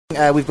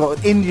We've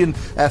got Indian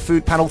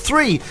food panel,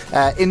 3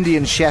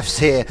 Indian chefs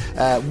here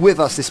with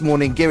us this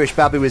morning. Girish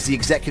Babu is the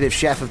executive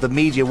chef of the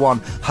Media One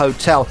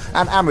Hotel,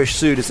 and Amrish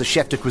Sood is the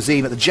chef de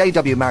cuisine at the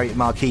JW Marriott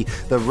Marquis,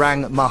 the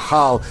Rang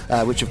Mahal,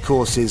 which of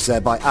course is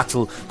by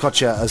Atul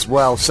Kochhar as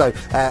well. So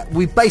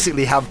we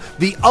basically have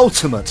the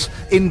ultimate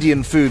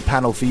Indian food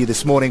panel for you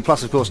this morning,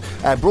 plus of course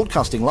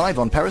broadcasting live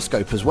on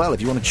Periscope as well.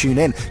 If you want to tune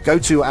in, go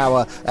to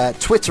our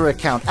Twitter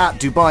account at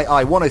Dubai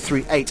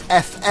I1038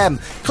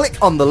 FM,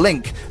 click on the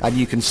link and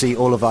you can see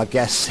all of our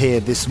guests here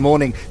this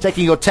morning.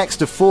 Taking your text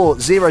to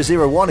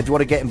 4001 if you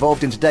want to get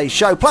involved in today's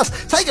show. Plus,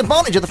 take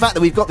advantage of the fact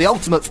that we've got the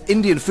ultimate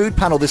Indian food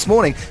panel this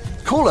morning.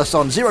 Call us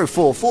on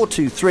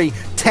 04423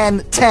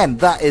 1010.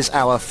 That is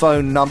our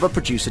phone number.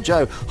 Producer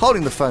Joe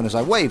holding the phone as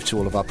I wave to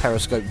all of our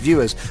Periscope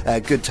viewers.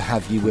 Good to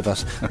have you with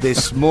us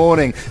this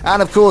morning.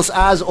 And of course,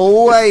 as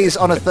always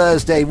on a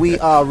Thursday, we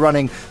are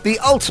running the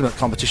ultimate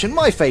competition,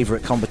 my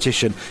favourite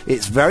competition.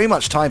 It's very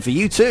much time for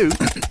you too.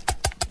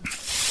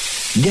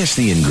 Guess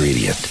the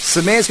ingredient.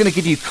 Sameer's going to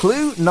give you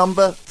clue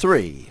number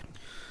 3.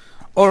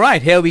 All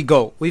right, here we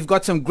go. We've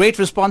got some great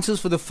responses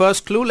for the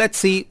first clue. Let's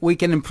see we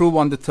can improve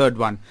on the third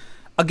one.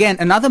 Again,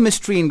 another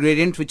mystery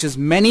ingredient which has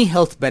many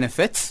health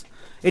benefits.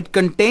 It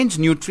contains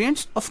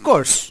nutrients. Of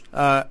course,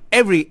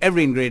 every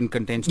ingredient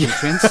contains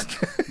nutrients,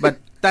 but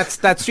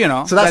that's you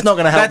know. So that's not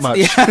going to help much,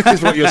 yeah.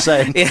 Is what you're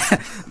saying. Yeah,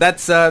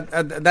 that's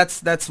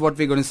what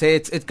we're going to say.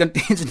 It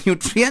contains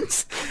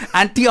nutrients,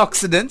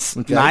 antioxidants,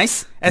 okay.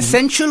 Nice,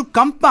 essential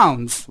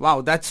compounds.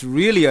 Wow, that's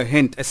really a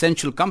hint.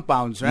 Essential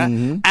compounds,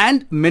 right?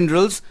 And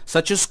minerals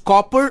such as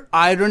copper,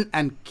 iron,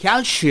 and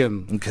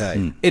calcium.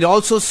 Okay. It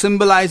also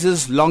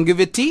symbolizes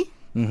longevity,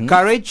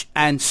 courage,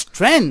 and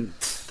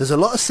strength. There's a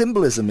lot of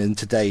symbolism in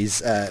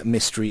today's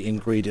mystery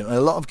ingredient.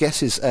 A lot of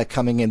guesses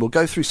coming in. We'll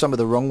go through some of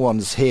the wrong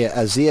ones here.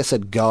 Zia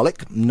said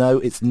garlic. No,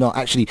 it's not.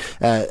 Actually,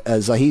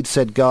 Zahid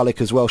said garlic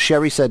as well.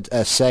 Sherry said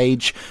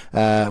sage.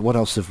 What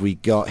else have we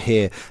got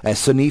here?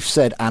 Sunif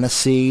said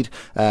aniseed.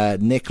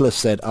 Nicholas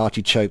said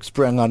artichoke.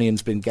 Spring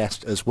onion's been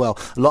guessed as well.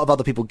 A lot of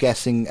other people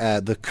guessing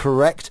the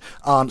correct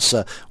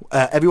answer.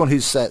 Everyone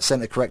who's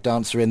sent a correct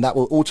answer in, that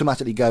will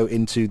automatically go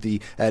into the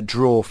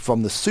draw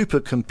from the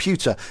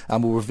supercomputer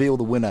and will reveal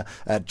the winner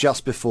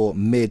just before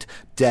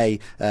midday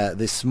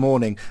this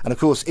morning. And of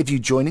course, if you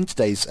join in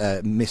today's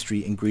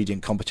mystery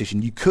ingredient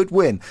competition, you could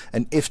win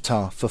an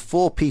iftar for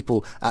 4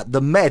 people at the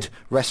Med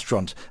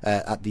restaurant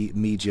at the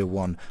Media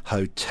One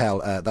Hotel.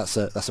 That's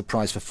a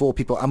prize for 4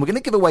 people, and we're going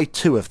to give away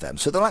 2 of them.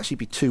 So there'll actually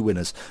be 2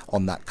 winners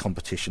on that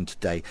competition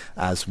today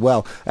as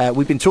well.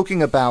 We've been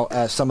talking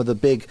about some of the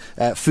big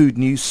food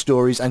news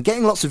stories and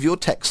getting lots of your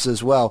texts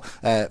as well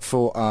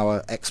for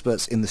our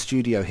experts in the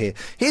studio here.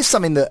 Here's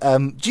something that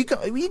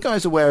were you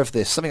guys aware of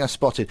this? Something I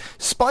spotted.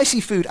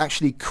 Spicy food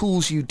actually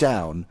cools you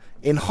down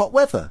in hot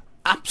weather.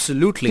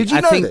 Absolutely. Did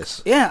you know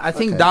this? Yeah, I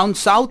think down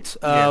south,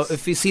 Yes.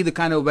 if we see the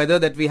kind of weather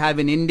that we have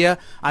in India,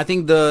 I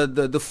think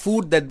the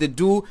food that they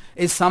do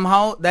is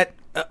somehow that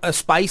a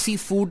spicy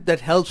food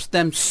that helps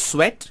them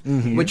sweat,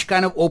 which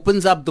kind of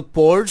opens up the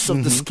pores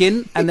of the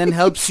skin and then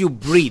helps you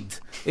breathe.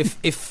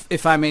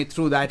 If I may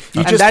through that,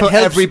 You and just that put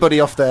helps everybody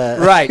off their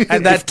right,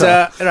 and that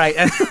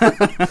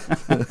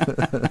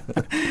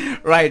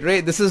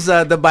right. This is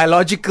the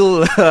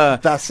biological.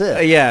 That's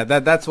it. Yeah,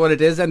 that's what it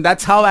is, and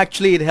that's how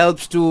actually it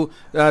helps to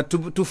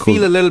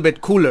feel a little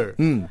bit cooler.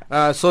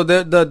 So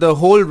the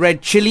whole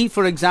red chili,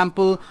 for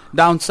example,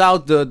 down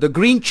south, the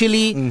green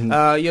chili,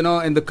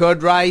 and the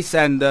curd rice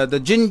and the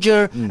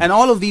ginger, and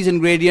all of these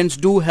ingredients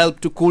do help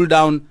to cool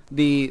down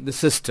the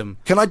system.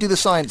 Can I do the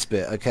science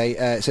bit? Okay,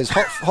 it says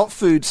hot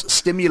foods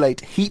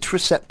stimulate heat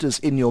receptors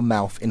in your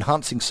mouth,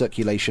 enhancing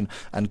circulation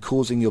and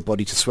causing your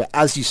body to sweat.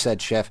 As you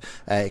said, Chef,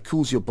 it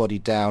cools your body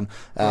down.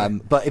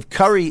 But if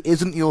curry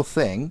isn't your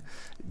thing,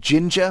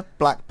 ginger,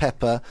 black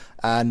pepper,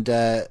 and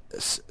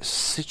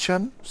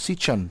Sichuan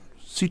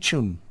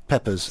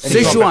peppers.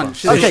 Szechuan.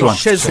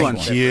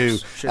 Thank you.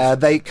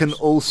 They can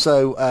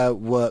also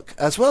work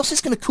as well. So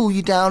it's going to cool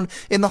you down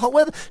in the hot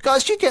weather.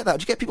 Guys, do you get that?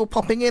 Do you get people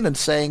popping in and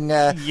saying,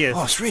 yes.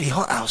 "Oh, it's really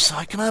hot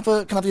outside. Can I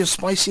have your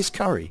spiciest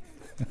curry?"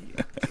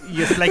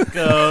 Yes,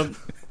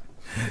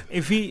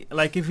 if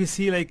we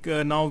see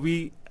now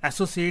we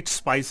associate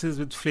spices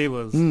with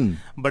flavors,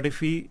 but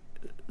if we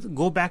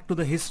go back to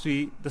the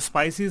history, the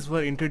spices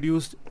were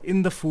introduced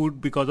in the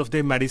food because of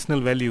their medicinal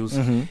values.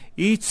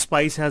 Each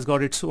spice has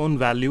got its own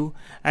value,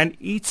 and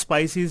each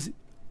spice is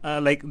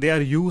they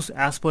are used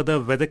as per the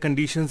weather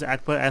conditions, as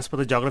per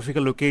the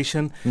geographical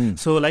location.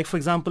 So for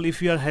example,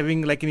 if you are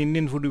having in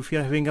Indian food, if you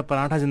are having a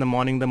parathas in the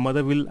morning, the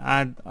mother will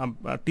add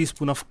a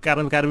teaspoon of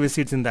caraway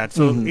seeds in that,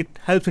 so it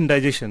helps in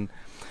digestion.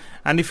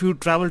 And if you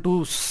travel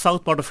to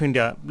south part of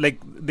India,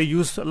 they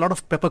use a lot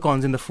of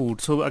peppercorns in the food.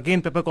 So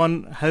again,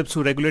 peppercorn helps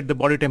to regulate the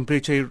body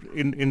temperature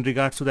in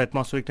regards to the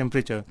atmospheric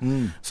temperature.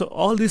 So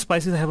all these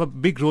spices have a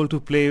big role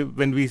to play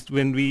when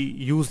we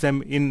use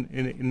them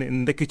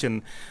in the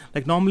kitchen.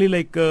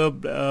 Normally,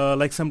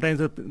 sometimes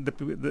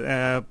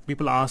the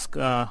people ask,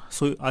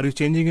 so are you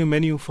changing your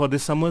menu for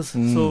this summers?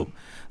 So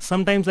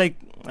sometimes like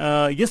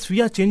yes,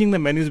 we are changing the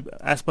menus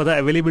as per the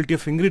availability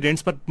of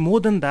ingredients, but more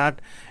than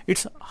that,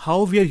 it's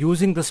how we are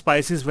using the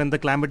spices when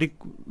the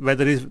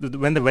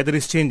weather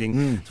is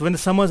changing. So when the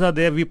summers are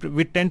there,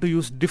 we tend to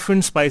use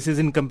different spices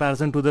in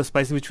comparison to the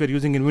spices which we are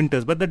using in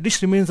winters, but the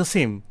dish remains the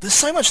same. There's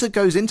so much that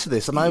goes into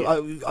this, and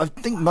I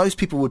think most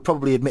people would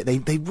probably admit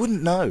they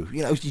wouldn't know.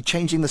 You know, you're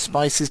changing the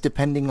spices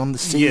depending on the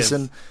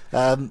season.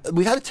 Yes.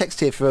 We've had a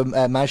text here from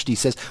Majdi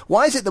says,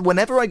 "Why is it that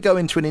whenever I go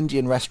into an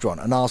Indian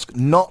restaurant and ask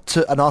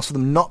for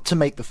them not to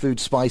make the food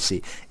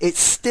spicy, it's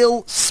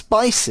still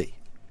spicy?"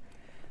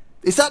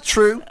 Is that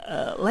true?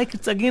 Like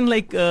it's again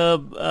like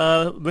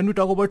when we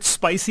talk about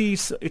spicy,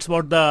 it's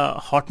about the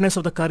hotness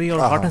of the curry or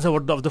hotness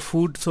of the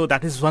food. So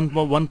that is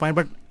one point.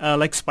 But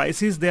like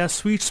spices, they are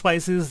sweet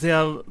spices. They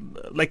are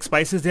like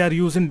spices. They are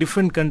used in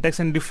different contexts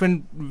and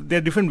there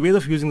are different ways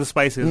of using the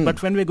spices.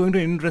 But when we're going to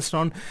an Indian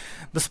restaurant,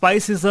 the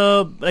spice is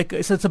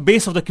it's a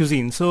base of the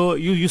cuisine. So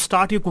you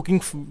start your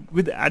cooking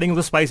with adding of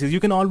the spices.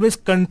 You can always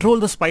control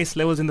the spice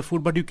levels in the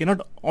food, but you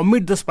cannot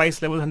omit the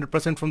spice level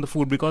 100% from the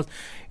food because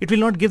it will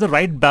not give the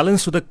right balance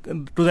to the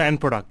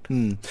end product.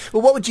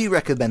 Well, what would you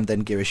recommend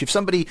then, Girish? If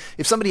somebody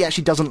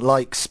actually doesn't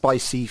like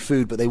spicy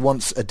food, but they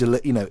want a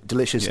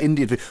delicious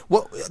Indian food,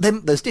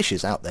 there's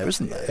dishes out there,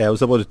 isn't there? Yeah, I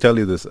was about to tell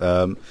you this.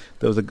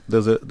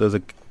 There's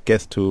a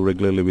guest who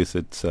regularly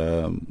visits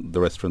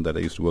the restaurant that I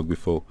used to work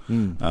before,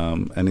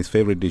 and his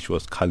favorite dish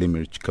was kali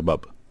mirch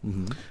kebab.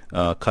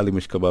 Kali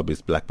mirch kebab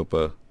is black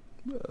pepper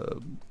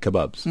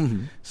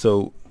kebabs.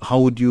 So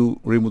how would you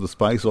remove the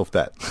spice of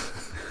that?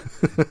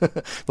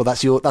 Well,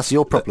 that's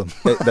your problem.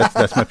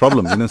 That's my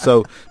problem, you know.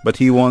 So, but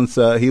he wants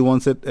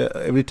it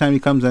every time he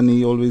comes, and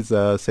he always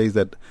says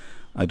that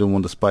I don't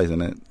want the spice.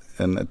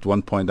 And at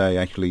one point, I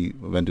actually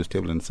went to his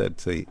table and said,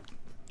 "Say,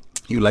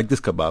 you like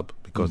this kebab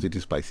because it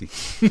is spicy,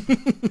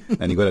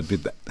 and you got to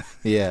admit that."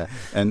 Yeah.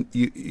 And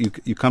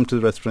you come to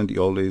the restaurant,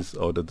 you always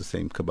order the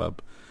same kebab.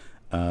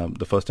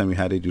 The first time you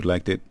had it, you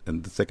liked it,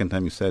 and the second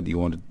time you said you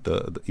wanted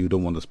you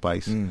don't want the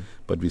spice,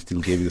 but we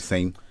still gave you the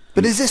same.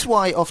 But is this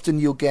why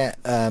often you'll get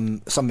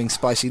something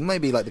spicy,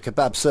 maybe like the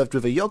kebab served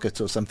with a yogurt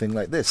or something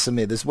like this?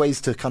 Samir, there's ways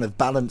to kind of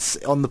balance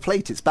on the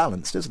plate. It's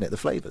balanced, isn't it? The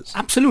flavours.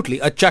 Absolutely.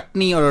 A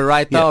chutney or a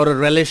raita or a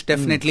relish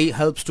definitely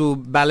helps to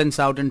balance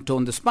out and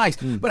tone the spice.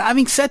 But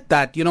having said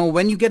that, you know,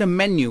 when you get a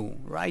menu,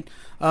 right,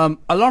 a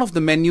lot of the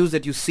menus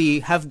that you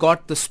see have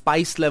got the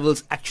spice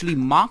levels actually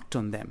marked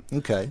on them.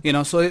 Okay. You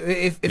know, so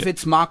if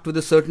it's marked with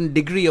a certain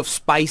degree of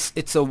spice,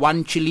 it's a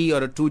 1 chili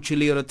or a 2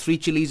 chili or a 3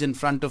 chilies in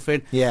front of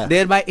it,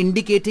 thereby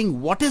indicating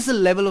what is the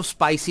level of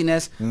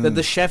spiciness that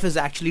the chef has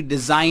actually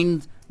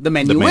designed the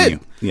menu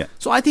with. Yeah.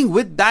 So I think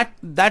with that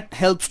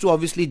helps to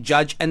obviously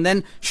judge, and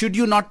then should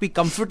you not be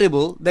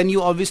comfortable, then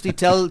you obviously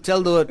tell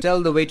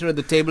the waiter at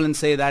the table and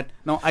say that,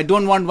 no, I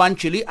don't want 1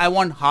 chili, I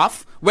want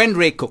half when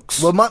Ray cooks.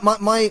 Well,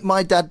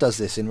 my dad does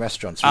this in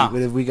restaurants.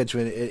 We go to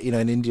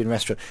an Indian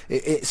restaurant.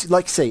 It's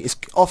like you say,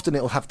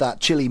 it'll have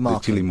that chili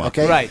marking.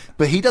 Okay, right.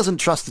 But he doesn't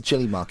trust the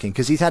chili marking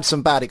because he's had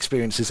some bad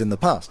experiences in the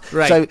past.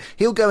 Right. So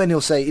he'll go in,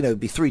 he'll say, it'd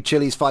be 3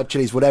 chilies, 5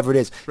 chilies, whatever it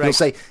is. Right. He'll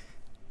say,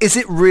 is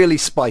it really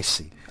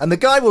spicy? And the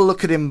guy will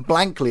look at him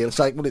blankly and it's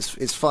like, well,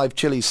 it's 5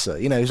 chilies, sir.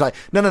 You know, he's like,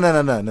 no.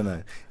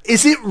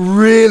 Is it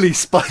really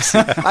spicy?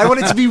 I want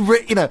it to be,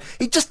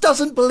 he just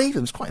doesn't believe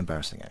him. It's quite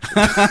embarrassing,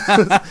 actually.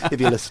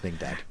 If you're listening,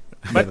 Dad.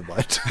 Never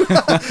mind.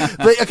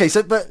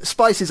 But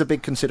spice is a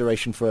big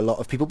consideration for a lot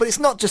of people. But it's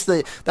not just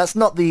that's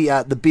not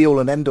the be all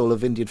and end all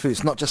of Indian food.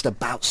 It's not just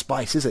about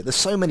spice, is it? There's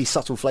so many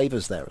subtle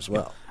flavors there as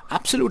well.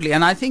 Absolutely,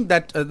 and I think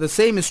that the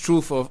same is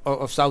true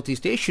of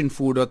Southeast Asian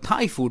food or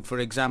Thai food, for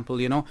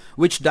example, you know,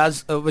 which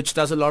does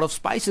a lot of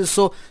spices.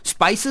 So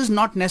spices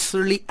not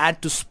necessarily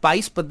add to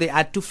spice, but they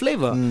add to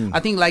flavor. I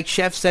think, like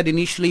Chef said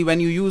initially,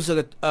 when you use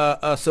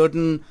a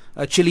certain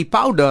chili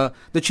powder,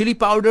 the chili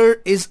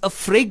powder is a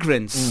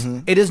fragrance.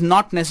 It is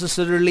not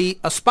necessarily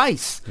a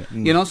spice.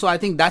 You know, so I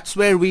think that's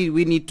where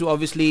we need to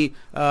obviously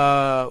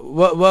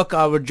work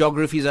our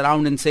geographies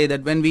around and say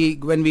that when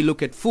we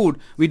look at food,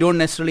 we don't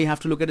necessarily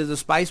have to look at it as a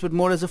spice, but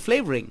more as a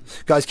flavoring.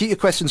 Guys, keep your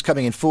questions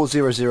coming in,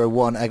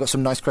 4001. I got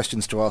some nice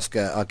questions to ask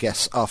our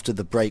guests after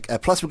the break.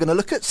 Plus, we're going to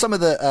look at some of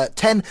the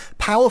 10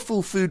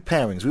 powerful food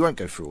pairings. We won't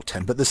go through all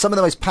 10, but there's some of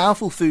the most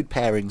powerful food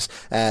pairings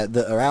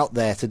that are out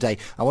there today.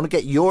 I want to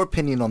get your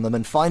opinion on them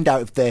and find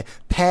out if they're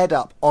paired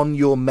up on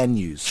your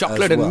menus.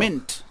 Chocolate and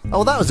mint.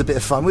 Oh, that was a bit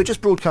of fun. We were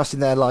just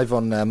broadcasting there live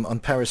on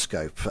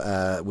Periscope,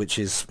 which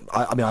is,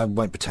 I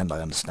won't pretend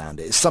I understand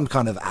it. It's some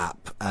kind of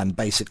app, and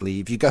basically,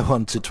 if you go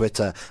onto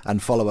Twitter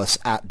and follow us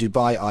at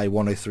Dubai I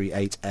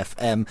 1038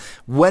 FM,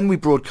 when we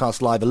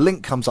broadcast live, a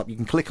link comes up. You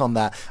can click on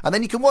that, and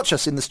then you can watch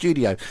us in the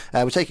studio.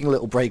 We're taking a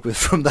little break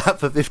from that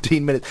for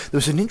 15 minutes. There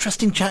was an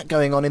interesting chat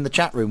going on in the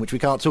chat room, which we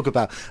can't talk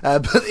about,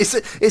 but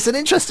it's an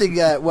interesting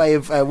way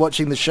of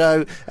watching the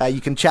show.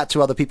 You can chat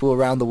to other people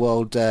around the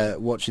world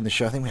watching the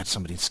show. I think we had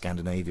somebody in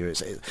Scandinavia.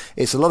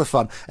 It's a lot of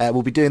fun.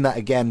 We'll be doing that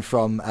again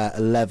from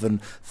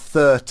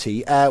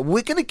 11:30.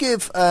 We're going to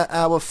give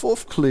our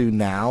fourth clue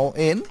now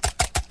in...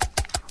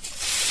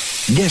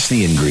 Guess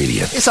the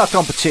ingredient. It's our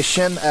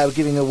competition. We're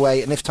giving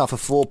away an iftar for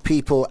 4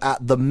 people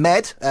at the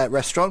Med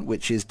restaurant,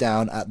 which is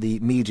down at the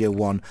Media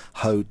One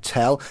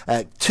Hotel.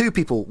 2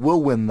 people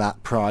will win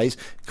that prize.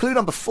 Clue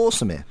number 4,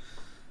 Samir.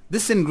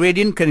 This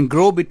ingredient can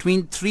grow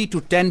between 3 to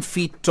 10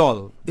 feet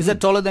tall. Is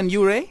that taller than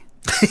you, Ray?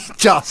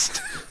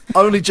 Just.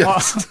 Only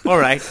just. All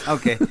right.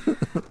 Okay.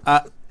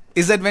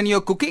 Is that when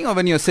you're cooking or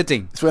when you're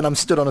sitting? It's when I'm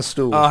stood on a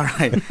stool. All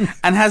right.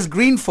 And has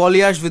green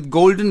foliage with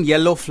golden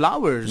yellow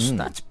flowers.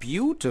 That's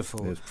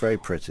beautiful. It's very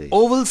pretty.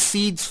 Oval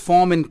seeds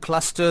form in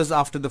clusters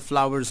after the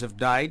flowers have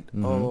died.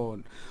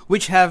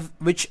 Which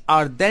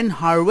are then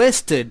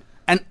harvested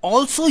and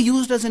also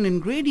used as an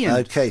ingredient.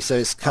 Okay, so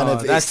it's kind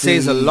of that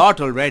says a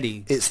lot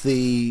already. It's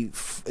the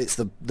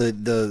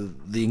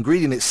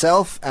ingredient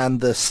itself and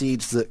the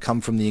seeds that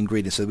come from the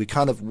ingredient. So we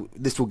kind of,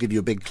 this will give you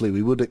a big clue.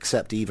 We would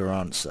accept either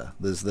answer.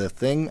 There's the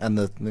thing and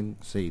the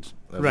seeds.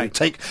 Right.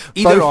 Take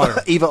either both,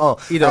 or. either or.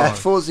 Either or.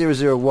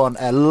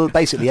 4001.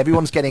 Basically,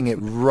 everyone's getting it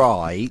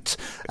right.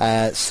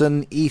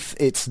 Sun, if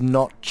it's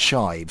not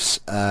chives,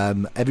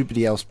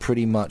 everybody else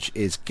pretty much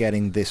is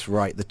getting this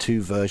right. The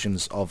 2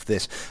 versions of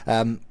this.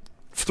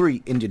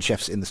 3 Indian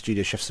chefs in the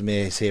studio. Chef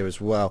Samir is here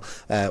as well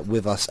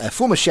with us.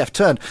 Former chef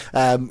turned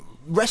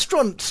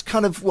restaurant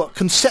kind of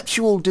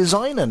conceptual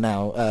designer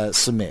now,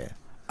 Samir.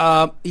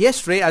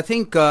 Yes, Ray, I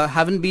think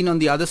having been on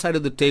the other side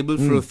of the table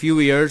for a few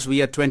years,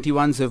 we at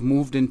 21s have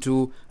moved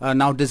into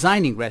now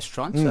designing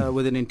restaurants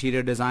with an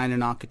interior design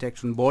and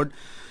architecture board.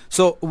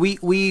 So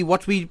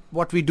what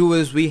we do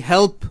is we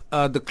help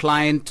the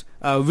client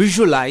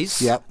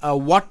visualize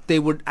what they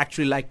would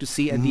actually like to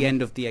see at the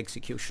end of the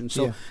execution.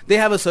 So they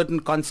have a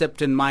certain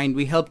concept in mind.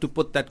 We help to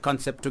put that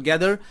concept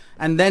together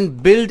and then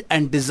build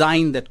and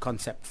design that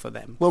concept for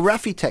them. Well,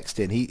 Rafi texted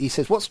in. He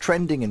says, what's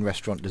trending in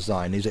restaurant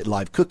design? Is it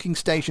live cooking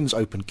stations,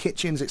 open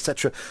kitchens,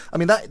 etc.? I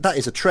mean, that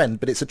is a trend,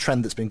 but it's a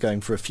trend that's been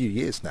going for a few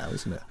years now,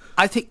 isn't it?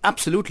 I think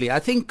absolutely. I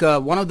think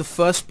one of the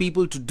first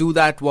people to do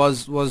that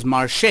was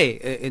Marquis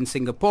in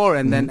Singapore,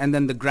 and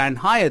then the Grand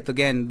Hyatt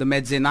again, the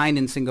Medze 9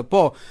 in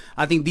Singapore.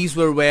 I think these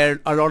were where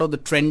a lot of the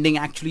trending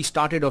actually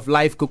started of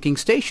live cooking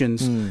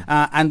stations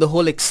and the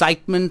whole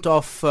excitement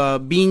of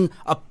being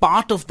a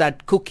part of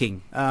that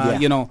cooking.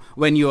 You know,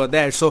 when you are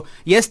there. So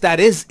yes, that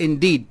is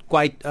indeed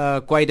quite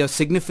a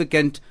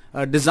significant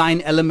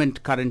design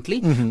element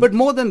currently. But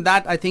more than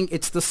that, I think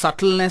it's the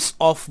subtleness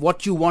of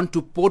what you want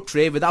to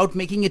portray without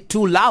making it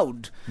too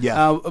loud.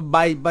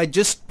 By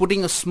just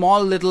putting a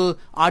small little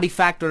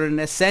artifact or an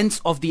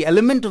essence of the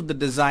element of the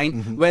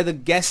design where the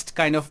guest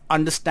kind of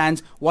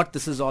understands what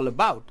this is all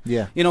about.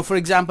 You know, for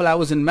example, I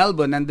was in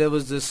Melbourne and there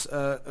was this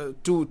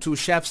two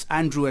chefs,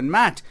 Andrew and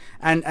Matt,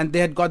 and they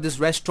had got this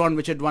restaurant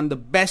which had won the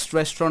best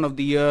restaurant of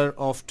the year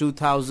of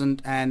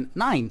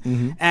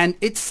 2009. And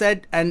it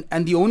said, and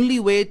the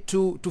only way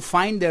to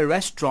find their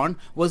restaurant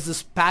was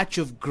this patch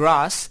of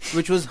grass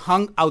which was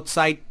hung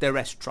outside their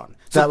restaurant.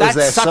 So that was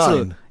their subtle.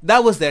 sign.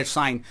 That was their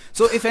sign.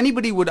 So if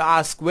anybody would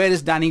ask, where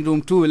is dining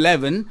room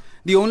 211?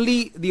 The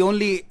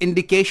only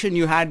indication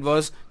you had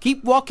was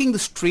keep walking the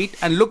street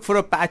and look for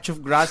a patch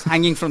of grass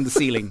hanging from the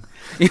ceiling.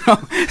 You know,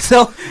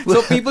 so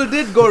people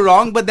did go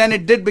wrong, but then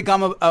it did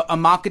become a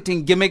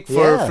marketing gimmick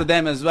for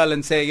them as well,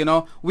 and say, you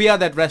know, we are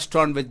that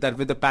restaurant with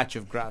a patch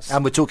of grass.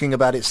 And we're talking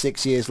about it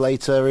 6 years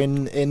later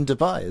in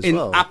Dubai as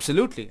well.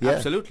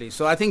 Absolutely.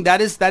 So I think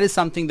that is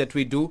something that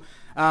we do.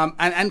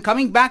 And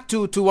coming back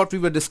to what we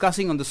were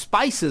discussing on the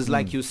spices,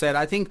 like you said,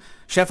 I think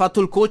Chef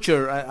Atul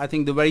Kochhar, I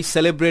think the very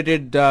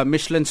celebrated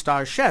Michelin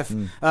star chef,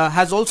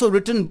 has also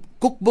written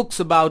cookbooks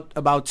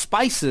about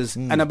spices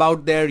and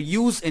about their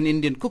use in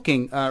Indian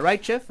cooking.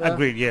 Right, Chef?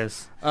 Agreed,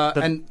 yes.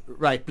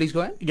 Right, please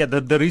go ahead. Yeah,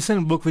 the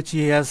recent book which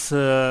he has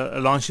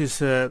launched is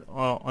the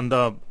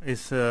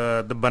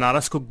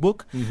Banaras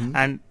cookbook,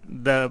 and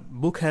the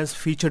book has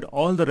featured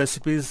all the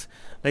recipes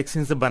like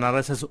since the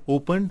Banaras has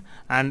opened,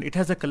 and it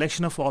has a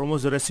collection of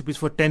almost the recipes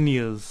for 10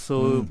 years.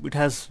 So it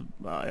has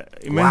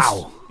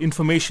immense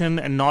information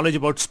and knowledge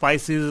about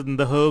spices and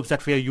the herbs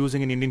that we are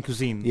using in Indian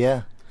cuisine.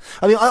 Yeah,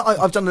 I mean,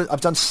 I've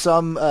done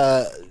some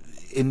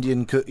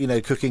Indian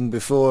cooking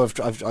before.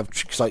 I've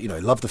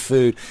love the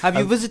food. Have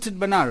you visited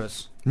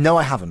Banaras? No,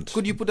 I haven't.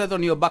 Could you put that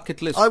on your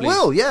bucket list, I please?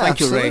 will, yeah,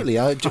 Thank absolutely. You,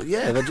 Ray.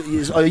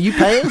 Are you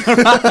paying?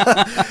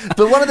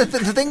 But one of the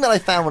thing that I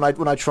found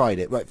when I tried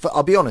it, right,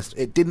 I'll be honest,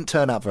 it didn't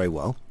turn out very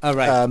well. All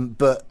right.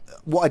 But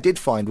what I did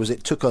find was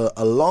it took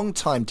a long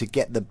time to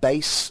get the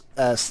base,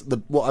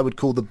 what I would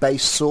call the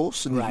base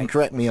sauce, and you can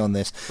correct me on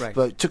this,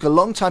 but it took a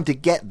long time to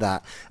get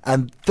that,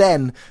 and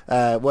then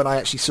when I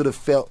actually sort of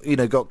felt,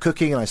 got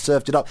cooking and I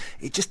served it up,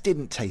 it just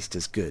didn't taste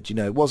as good.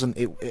 It wasn't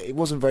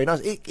very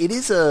nice.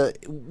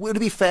 Would it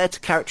be fair to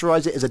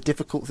characterize it as a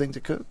difficult thing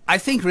to cook? I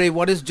think, Ray,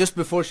 what is just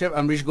before Chef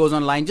Amrish goes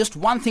online, just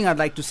one thing I'd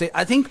like to say.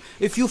 I think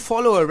if you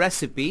follow a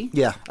recipe,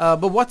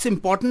 but what's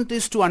important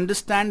is to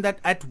understand that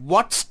at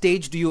what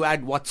stage do you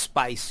add what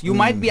spice. You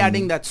might be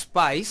adding that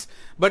spice,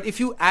 but if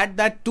you add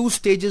that 2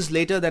 stages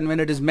later than when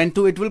it is meant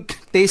to, it will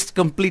taste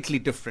completely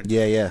different.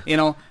 Yeah. You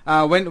know,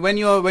 when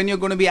you're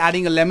going to be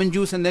adding a lemon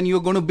juice and then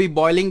you're going to be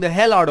boiling the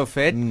hell out of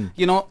it,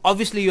 you know,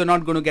 obviously you're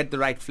not going to get the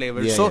right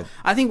flavor. So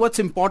I think what's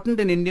important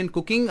in Indian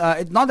cooking,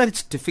 it's not that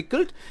it's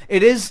difficult.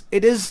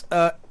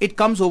 It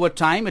comes over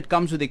time. It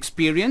comes with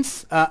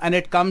experience, and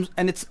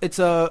it's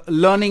a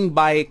learning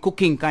by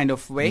cooking kind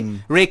of way.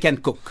 Ray can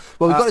cook.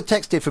 Well, we've got a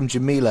text here from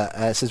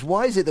Jamila. Says,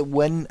 why is it that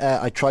when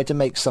I try to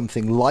make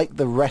something like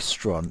the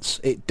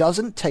restaurants, it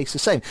doesn't taste the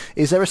same?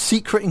 Is there a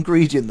secret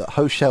ingredient that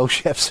hotel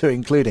chefs are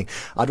including?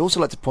 I'd also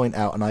like to point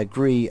out, and I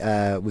agree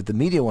with the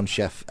Media One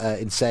chef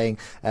in saying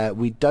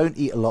we don't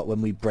eat a lot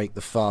when we break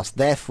the fast.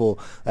 Therefore,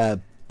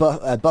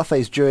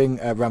 buffets during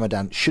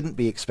Ramadan shouldn't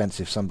be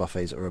expensive. Some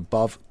buffets are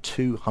above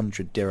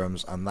 200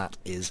 dirhams, and that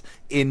is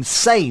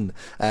insane,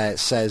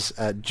 says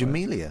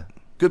Jamila.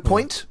 Good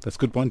point. That's a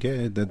good point.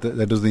 Yeah,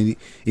 that was the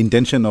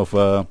intention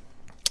of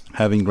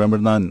having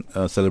Ramadan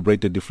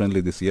celebrated differently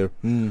this year.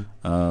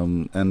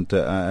 And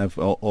I've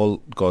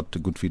all got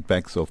good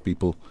feedbacks of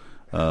people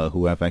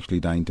who have actually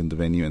dined in the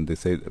venue, and they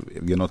say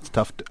we're not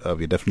stuffed.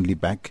 We're definitely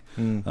back.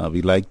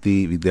 We like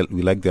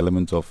the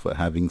elements of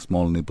having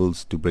small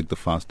nibbles to break the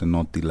fast, and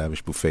not the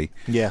lavish buffet.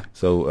 Yeah.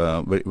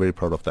 So very, very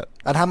proud of that.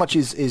 And how much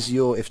is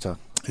your iftar?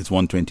 It's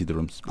 120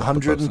 dirhams.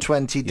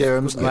 120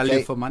 dirhams.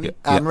 Value for money.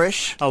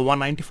 Amrish?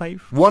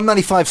 195.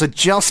 195, so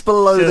just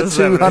below Just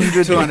the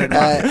 200. 200.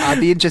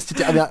 I'd be interested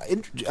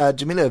to,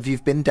 Jamila, if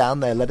you've been down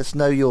there, let us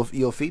know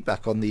your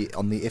feedback on the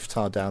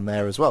iftar down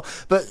there as well.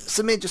 But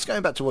Samir, just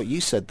going back to what you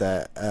said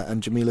there,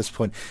 and Jamila's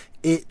point,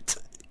 it's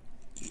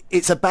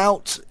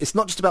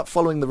not just about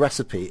following the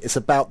recipe, it's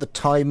about the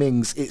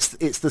timings,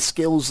 it's the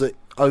skills that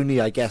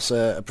only, I guess,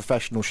 a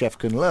professional chef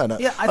can learn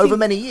over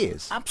many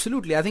years.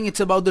 Absolutely. I think it's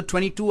about the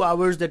 22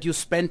 hours that you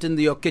spent in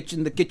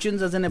the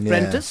kitchens as an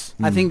apprentice.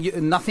 I think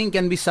nothing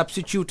can be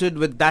substituted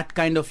with that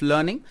kind of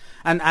learning.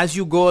 And as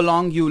you go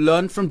along, you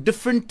learn from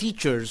different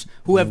teachers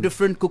who have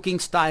different cooking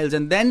styles,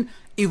 and then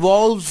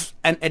evolves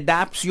and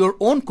adapts your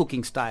own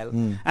cooking style.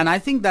 And I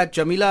think that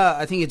Jamila,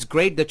 I think it's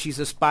great that she's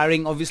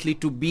aspiring, obviously,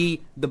 to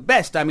be the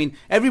best. I mean,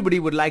 everybody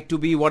would like to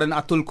be what an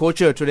Atul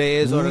Kochhar today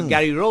is, or a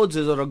Gary Rhodes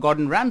is, or a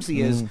Gordon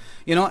Ramsay is,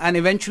 you know, and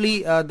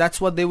eventually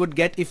that's what they would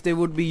get if they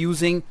would be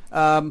using,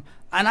 and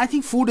I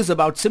think food is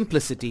about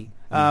simplicity.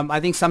 I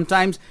think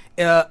sometimes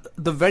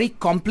the very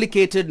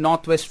complicated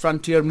Northwest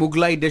Frontier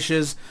Mughlai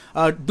dishes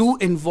do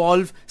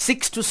involve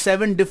 6 to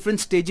 7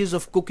 different stages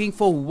of cooking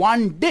for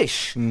one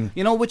dish,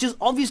 you know, which is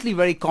obviously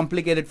very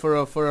complicated for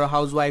a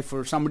housewife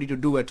or somebody to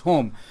do at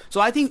home. So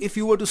I think if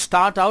you were to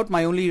start out,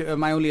 my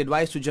only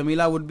advice to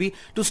Jamila would be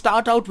to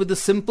start out with the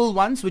simple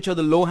ones, which are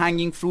the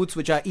low-hanging fruits,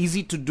 which are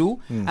easy to do,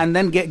 and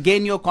then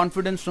gain your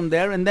confidence from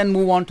there, and then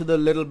move on to the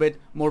little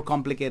bit more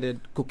complicated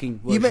cooking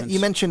versions.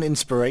 You mentioned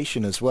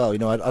inspiration as well. You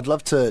know, I'd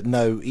love to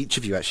know each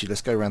of you, actually.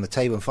 Let's go around the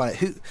table and find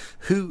out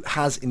who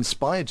has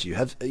inspired you.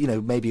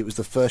 Maybe it was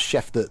the first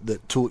chef that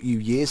taught you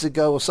years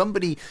ago, or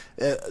somebody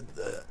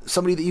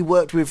that you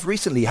worked with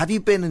recently. Have you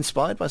been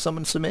inspired by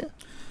someone, Samir?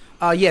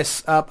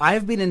 Yes, I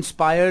have been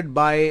inspired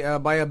by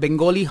a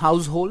Bengali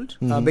household.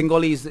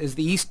 Bengali is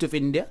the east of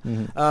India,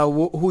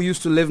 who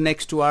used to live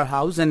next to our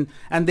house, and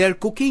their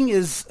cooking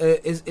is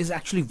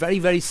actually very,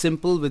 very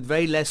simple, with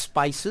very less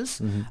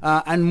spices,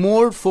 and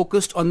more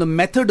focused on the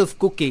method of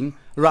cooking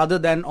rather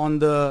than on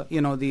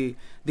the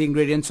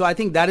ingredients. So I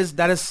think that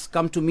has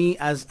come to me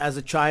as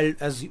a child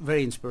as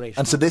very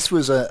inspirational. And so this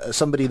was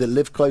somebody that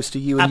lived close to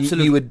you, and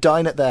Absolutely. you would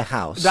dine at their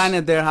house.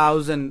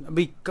 And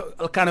be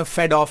kind of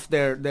fed off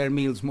their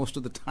meals most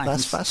of the time.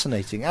 That's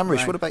fascinating. Amrish,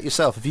 Right. what about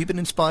yourself? Have you been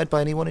inspired by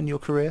anyone in your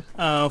career?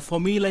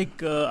 For me,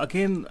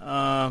 again,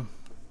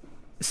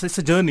 it's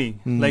a journey.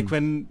 Like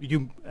when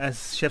you,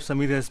 as Chef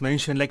Samir has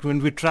mentioned, like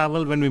when we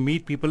travel, when we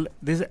meet people,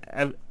 there's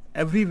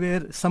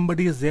everywhere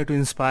somebody is there to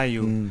inspire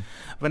you.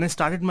 When I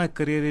started my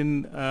career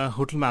in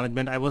hotel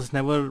management, I was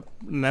never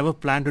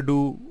planned to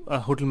do a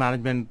hotel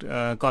management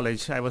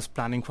college. I was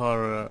planning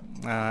for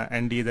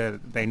ND, the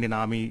Indian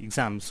Army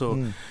exam.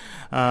 So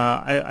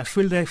I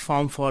filled a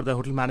form for the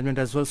hotel management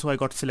as well. So I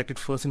got selected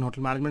first in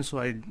hotel management. So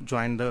I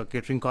joined the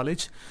catering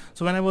college.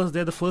 So when I was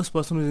there, the first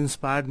person who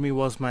inspired me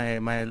was my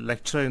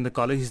lecturer in the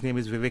college. His name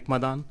is Vivek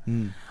Madan.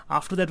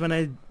 After that, when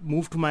I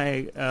moved to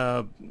my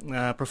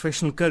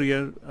professional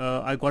career,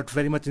 I got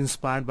very much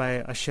inspired by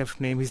a chef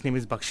his name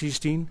is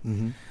Bakshish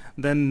Deen.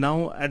 Then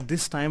now at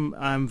this time,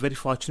 I'm very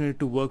fortunate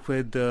to work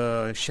with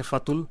Chef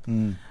Atul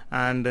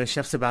and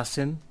Chef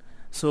Sebastian.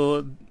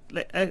 So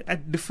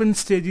at different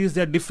stages,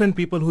 there are different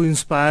people who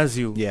inspires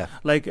you. Yeah.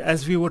 Like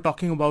as we were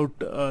talking about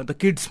the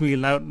kids' meal,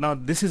 now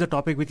this is a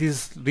topic which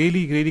is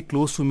really, really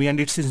close to me,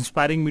 and it's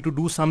inspiring me to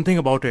do something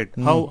about it.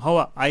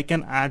 How I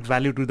can add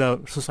value to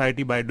the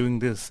society by doing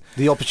this.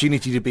 The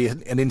opportunity to be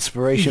an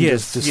inspiration to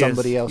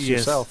somebody else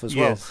yourself as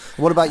well.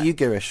 What about you,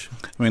 Girish?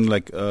 I mean,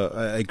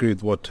 I agree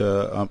with what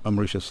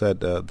Amrish has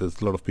said.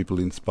 There's a lot of people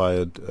who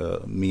inspired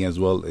me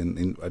as well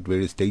at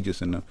various stages.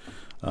 And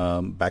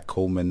back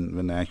home,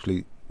 when I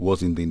actually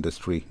was in the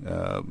industry,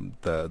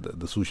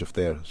 the sous chef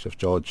there, Chef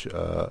George,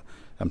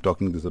 I'm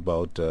talking this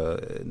about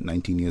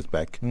 19 years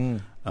back.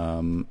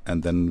 And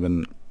then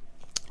when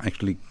I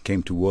actually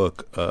came to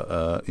work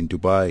in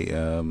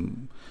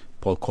Dubai,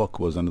 Paul Koch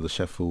was another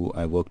chef who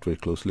I worked very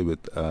closely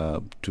with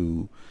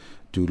to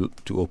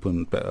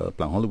open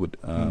Plan Hollywood.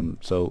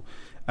 So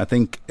I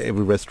think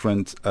every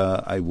restaurant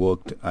I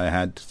worked, I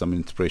had some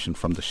inspiration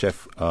from the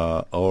chef,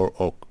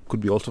 or could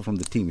be also from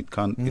the team. It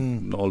can't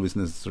it always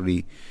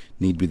necessarily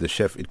need be the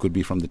chef. It could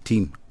be from the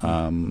team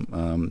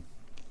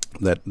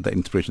that the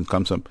inspiration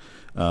comes from.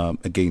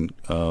 Again,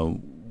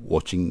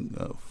 watching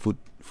food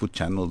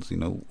channels,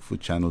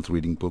 food channels,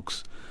 reading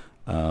books,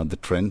 the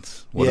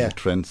trends. What are the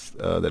trends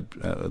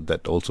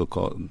that also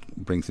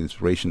brings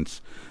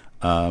inspirations?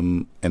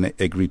 And I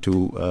agree to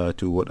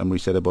what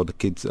Amrish said about the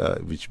kids,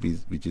 which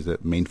is the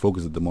main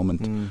focus at the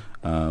moment.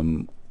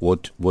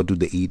 What do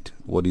they eat?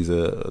 What is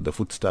the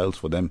food styles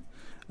for them?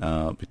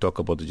 We talk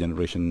about the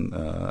generation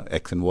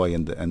X and Y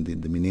and the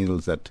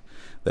millennials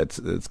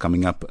that's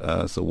coming up.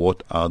 So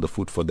what are the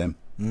food for them?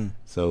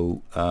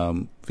 So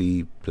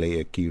we play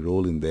a key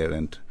role in there.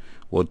 And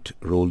what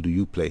role do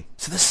you play?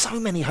 So there's so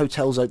many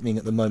hotels opening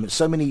at the moment,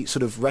 so many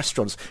sort of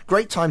restaurants.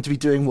 Great time to be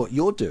doing what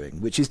you're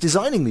doing, which is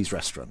designing these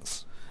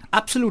restaurants.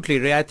 Absolutely,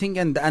 Ray. I think,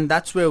 and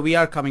that's where we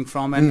are coming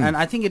from, and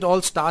I think it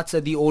all starts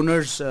at the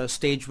owner's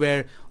stage,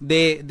 where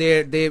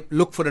they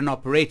look for an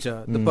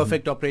operator, the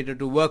perfect operator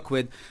to work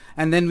with,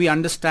 and then we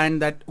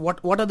understand that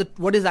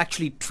what is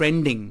actually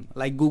trending,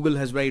 like Google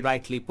has very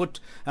rightly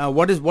put,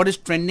 what is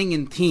trending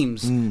in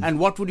themes, and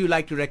what would you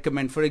like to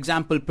recommend? For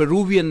example,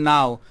 Peruvian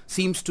now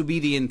seems to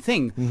be the in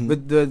thing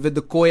with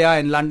the Koya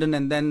in London,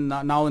 and then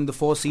now in the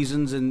Four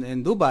Seasons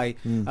in Dubai,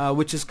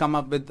 which has come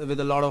up with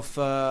a lot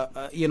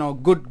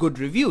of good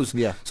reviews.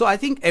 Yeah. So I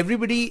think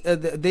everybody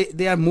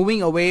they are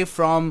moving away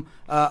from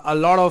a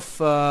lot of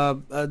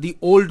the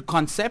old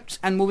concepts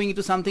and moving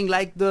into something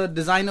like the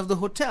design of the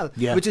hotel,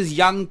 which is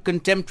young,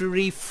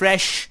 contemporary,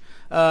 fresh.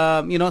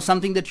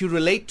 Something that you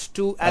relate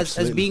to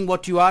as being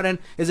what you are and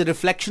is a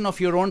reflection of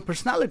your own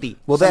personality.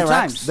 Well, their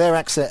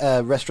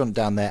accent, restaurant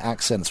down there,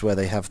 Accents, where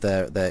they have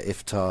their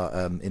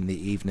iftar in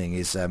the evening,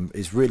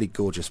 is really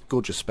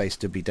gorgeous space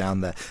to be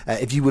down there.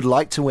 If you would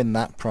like to win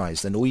that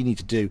prize, then all you need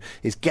to do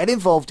is get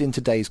involved in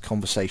today's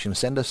conversation.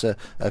 Send us a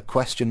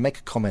question, make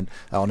a comment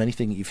on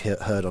anything that you've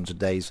heard on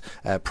today's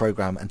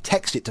program, and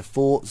text it to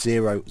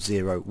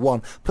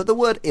 4001. Put the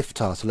word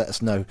iftar to let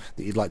us know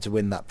that you'd like to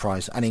win that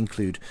prize and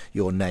include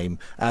your name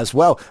as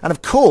well. And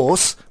of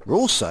course, we're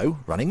also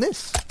running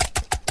this.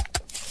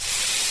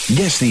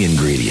 Guess the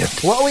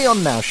ingredient. What are we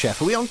on now,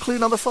 Chef? Are we on clue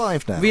number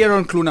 5 now? We are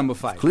on clue number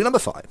 5. Clue number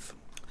 5.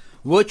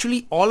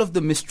 Virtually all of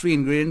the mystery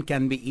ingredient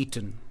can be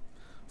eaten.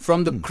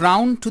 From the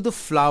crown to the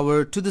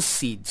flower to the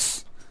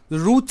seeds. The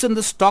roots and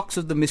the stalks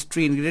of the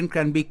mystery ingredient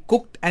can be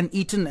cooked and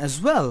eaten as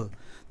well.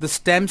 The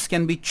stems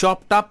can be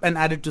chopped up and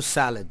added to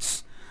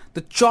salads.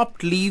 The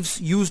chopped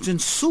leaves used in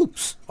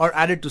soups or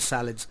added to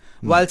salads,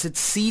 whilst its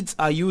seeds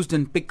are used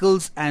in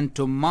pickles and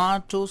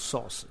tomato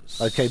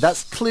sauces. Okay,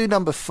 that's clue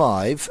number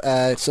 5.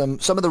 Some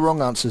of the wrong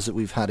answers that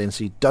we've had in,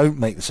 so you don't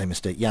make the same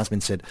mistake.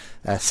 Yasmin said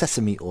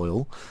sesame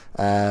oil.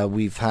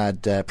 We've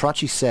had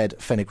Prachi said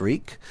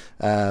fenugreek.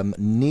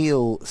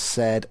 Neil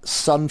said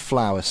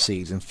sunflower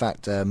seeds. In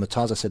fact,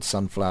 Murtaza said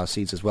sunflower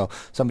seeds as well.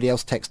 Somebody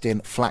else texted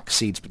in flax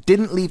seeds, but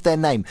didn't leave their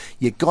name.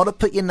 You got to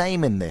put your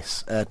name in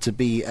this to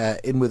be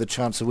in with a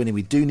chance of winning.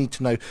 We do need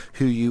to know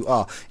who you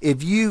are.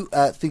 If you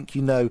think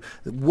you know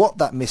what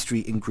that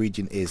mystery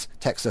ingredient is,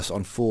 text us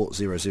on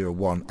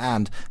 4001.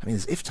 And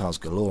there's iftars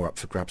galore up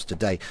for grabs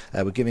today.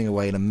 We're giving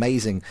away an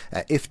amazing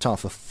iftar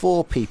for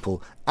 4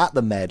 people at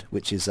the Med,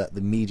 which is at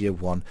the Media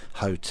One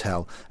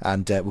Hotel,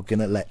 and we're going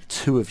to let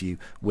 2 of you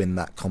win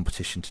that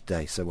competition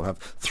today. So we'll have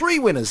 3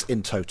 winners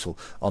in total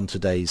on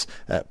today's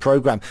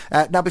programme.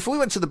 Now, before we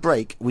went to the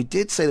break, we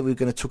did say that we were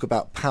going to talk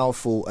about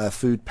powerful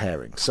food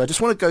pairings. So I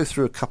just want to go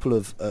through a couple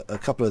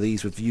of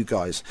these with you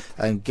guys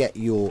and get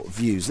your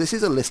views. This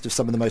is a list of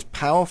some of the most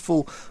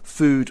powerful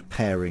food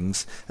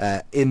pairings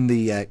in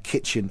the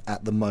kitchen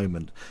at the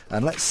moment,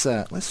 and let's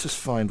just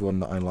find one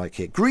that I like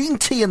here. Green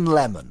tea and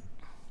lemon.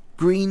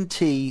 Green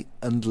tea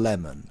and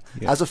lemon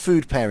as a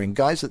food pairing,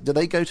 guys. Do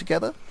they go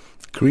together?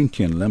 Green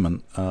tea and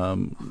lemon.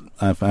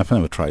 I've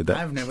never tried that.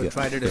 I've never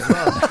tried it as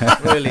well.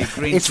 Really,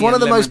 green it's tea one of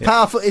the lemon. most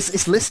powerful.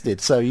 It's listed,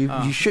 so you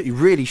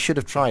really should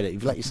have tried it.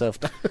 You've let yourself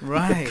down.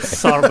 Right.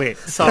 Sorbet.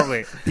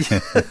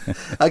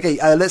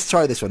 Okay, let's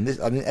try this one.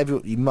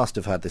 Everyone, you must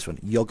have had this one.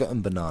 Yogurt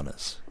and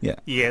bananas. Yeah.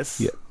 Yes.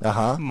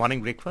 Yeah.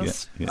 Morning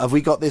breakfast. Yeah. Have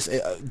we got this?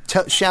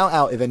 Shout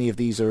out if any of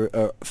these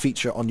are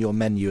feature on your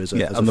menu as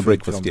a on the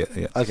food breakfast. com-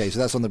 Yeah. Okay, so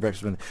that's on the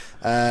breakfast menu.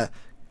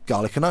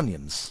 Garlic and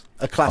onions,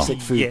 a classic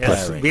food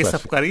pairing. Base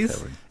of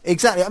curries.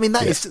 Exactly.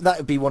 That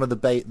would be one of the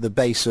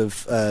base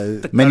of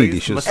many curries,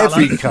 dishes.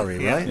 masala. every curry,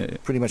 right? Yeah.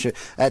 Pretty much it.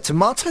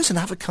 Tomatoes and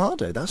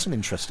avocado. That's an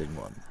interesting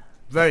one.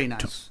 Very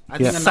nice. I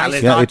Yeah. think a Salad.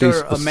 nice Yeah, it is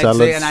starter, for a mezze,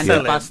 salads, an yeah.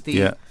 antipasti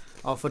Yeah.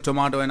 of a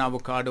tomato and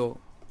avocado.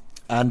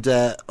 And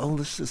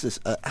this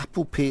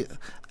apple peel,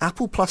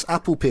 apple plus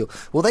apple peel.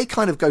 Well, they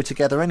kind of go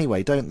together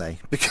anyway, don't they?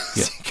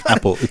 Because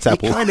apple. It's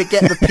apple. You kind of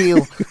get the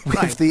peel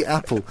with the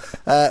apple.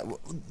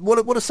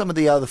 What are some of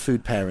the other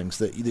food pairings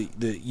that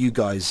you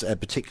guys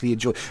particularly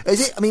enjoy?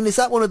 Is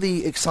that one of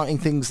the exciting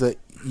things that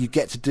you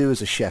get to do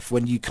as a chef,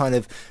 when you kind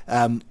of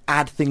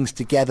add things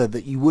together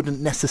that you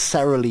wouldn't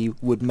necessarily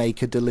would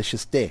make a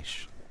delicious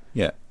dish?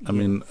 Yeah, I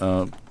mean,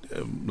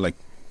 like,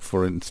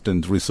 for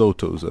instance,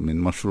 risottos. I mean,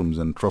 mushrooms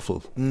and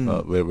truffle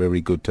were very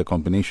good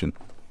combination.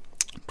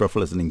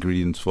 Truffle as an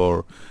ingredient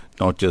for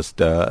not just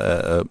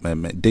a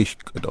dish,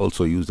 but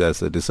also used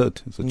as a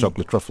dessert. So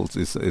chocolate truffles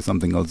is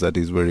something else that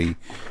is very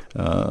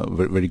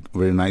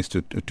nice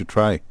to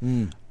try.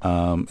 In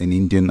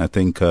Indian, I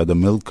think the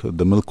milk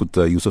with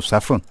the use of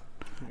saffron,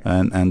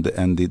 and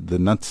the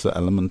nuts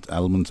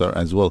almonds are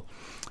as well.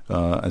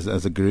 As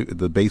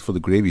the base for the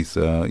gravies,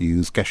 you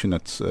use cashew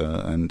nuts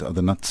and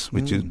other nuts,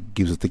 which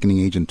gives a thickening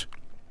agent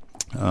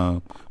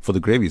for the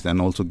gravies, and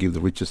also give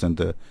the richness and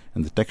the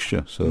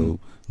texture. So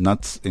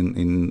nuts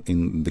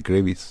in the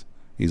gravies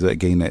is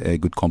again a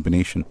good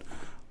combination.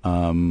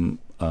 What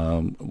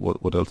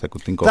else I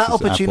could think of? That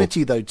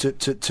opportunity, though,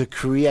 to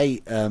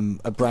create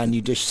a brand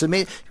new dish. So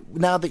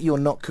now that you're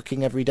not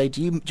cooking every day,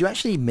 do you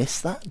actually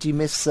miss that? Do you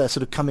miss sort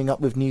of coming up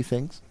with new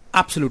things?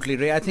 Absolutely,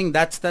 Ray. I think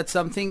that's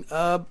something,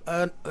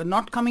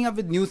 not coming up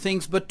with new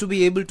things, but to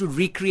be able to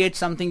recreate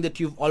something that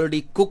you've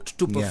already cooked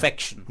to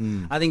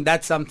perfection. I think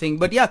that's something.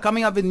 But yeah,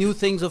 coming up with new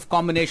things of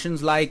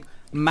combinations like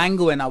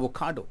mango and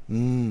avocado.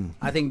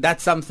 I think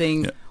that's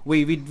something.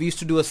 We used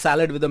to do a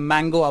salad with a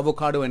mango,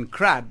 avocado and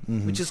crab,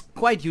 which is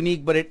quite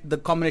unique, but the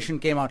combination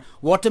came out.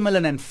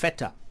 Watermelon and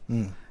feta.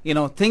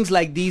 Things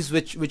like these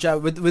which are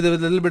with a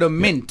little bit of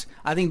mint.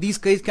 I think these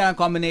kind of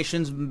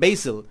combinations,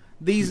 basil,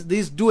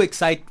 these do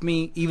excite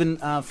me even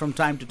from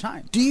time to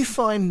time. Do you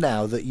find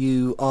now that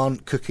you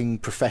aren't cooking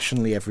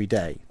professionally every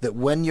day, that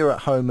when you're at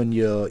home and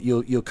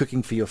you're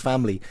cooking for your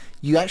family,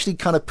 you actually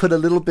kind of put a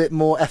little bit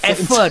more effort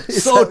into,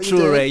 so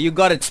true, Ray. You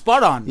got it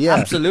spot on. Yeah.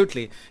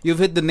 Absolutely. You've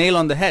hit the nail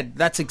on the head.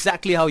 That's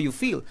exactly how you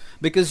feel,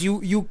 because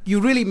you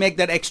really make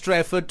that extra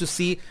effort to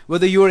see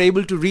whether you are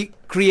able to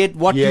recreate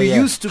what you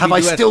used to Have be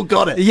I doing. still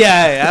got it?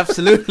 Yeah,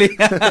 absolutely.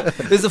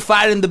 There's a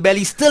fire in the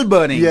belly still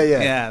burning.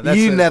 Yeah. That's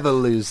You never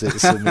lose it,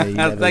 Samir.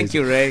 Thank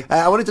you, Ray.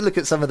 I wanted to look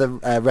at some of the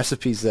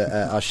recipes that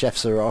our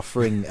chefs are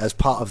offering as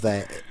part of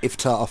their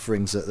iftar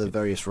offerings at the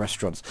various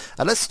restaurants.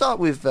 And let's start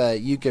with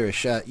you,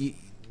 Girish.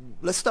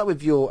 Let's start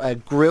with your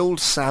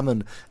grilled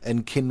salmon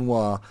and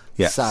quinoa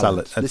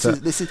salad.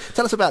 This is.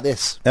 Tell us about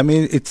this. I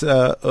mean, it's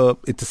a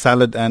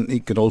salad, and you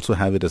could also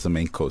have it as a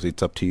main course.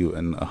 It's up to you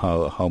and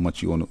how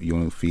much you want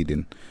to feed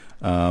in.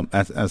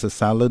 As a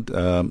salad,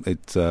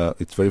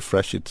 it's very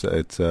fresh. It's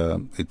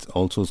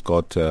also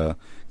got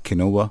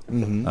quinoa,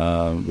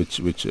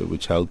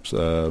 which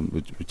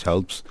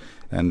helps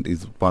and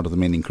is part of the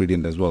main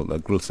ingredient as well.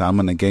 Grilled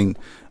salmon, again,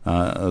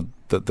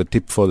 the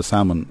tip for the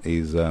salmon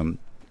is.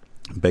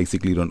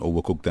 Basically, you don't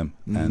overcook them,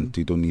 and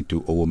you don't need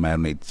to over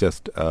marinate.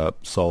 Just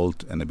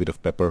salt and a bit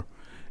of pepper.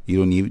 You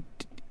don't need.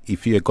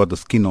 If you have got the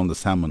skin on the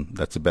salmon,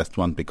 that's the best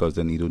one, because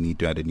then you don't need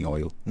to add any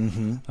oil.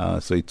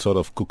 So it sort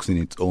of cooks in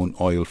its own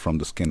oil from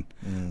the skin,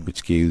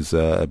 which gives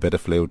a better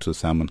flavor to the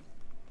salmon.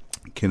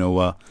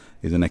 Quinoa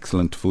is an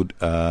excellent food.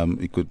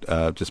 You could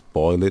just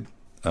boil it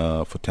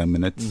for 10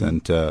 minutes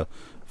and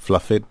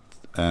fluff it,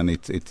 and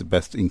it's the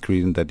best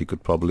ingredient that you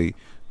could probably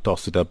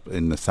toss it up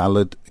in a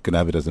salad. You can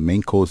have it as a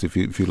main course if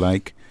you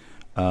like.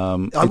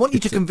 I want you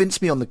to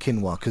convince me on the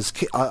quinoa, because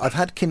I've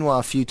had quinoa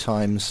a few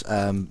times,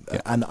 and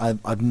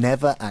I've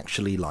never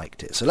actually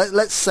liked it. So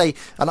let's say,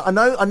 and I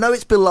know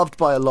it's beloved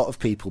by a lot of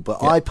people,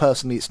 but I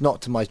personally, it's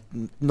not to my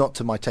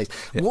taste.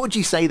 What would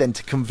you say then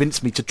to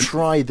convince me to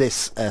try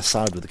this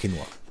salad with the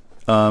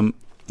quinoa?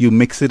 You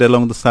mix it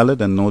along the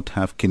salad and not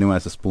have quinoa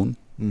as a spoon.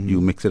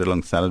 You mix it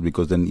along salad,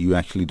 because then you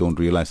actually don't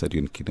realize that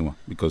you're in quinoa,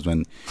 because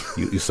when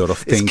you sort of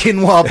think... It's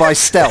quinoa by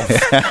stealth.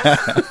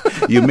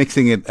 You're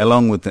mixing it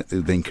along with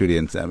the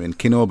ingredients. I mean,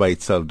 quinoa by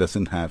itself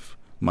doesn't have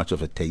much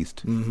of a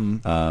taste.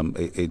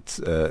 It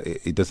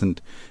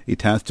doesn't...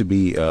 It has to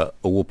be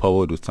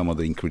overpowered with some of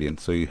the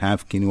ingredients. So you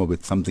have quinoa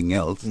with something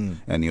else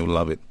and you'll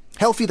love it.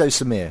 Healthy though,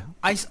 Samir.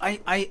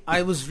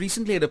 I was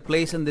recently at a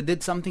place and they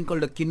did something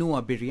called a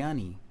quinoa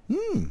biryani.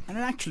 And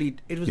actually,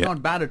 it was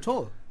not bad at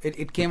all.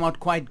 It came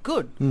out quite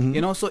good.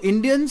 So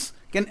Indians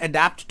can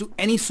adapt to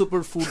any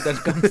superfood that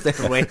comes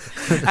their way.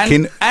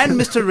 And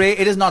Mr. Ray,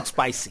 it is not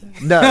spicy.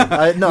 No,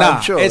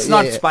 I'm sure. It's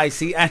not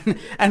spicy.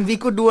 And we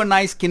could do a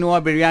nice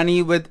quinoa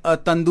biryani with a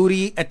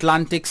tandoori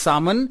Atlantic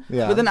salmon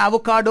with an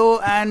avocado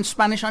and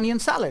Spanish onion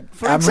salad,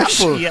 for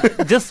example.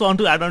 Just want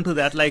to add on to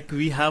that, like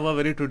we have a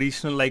very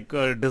traditional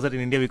dessert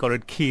in India, we call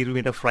it kheer,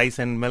 made of rice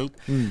and milk.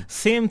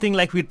 Same thing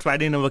like we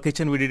tried in our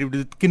kitchen, we did it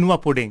with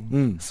quinoa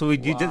pudding. So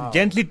you just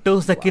gently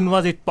toast the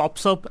quinoa, it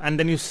pops up, and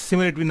then you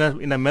simmer it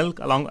in a milk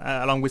along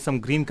with some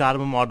green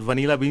cardamom or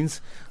vanilla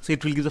beans. So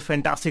it will give a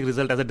fantastic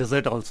result as a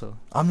dessert also.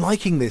 I'm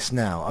liking this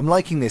now.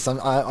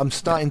 I'm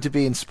starting to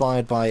be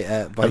inspired by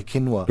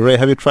quinoa. Ray,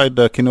 have you tried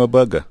the quinoa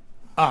burger?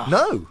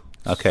 No.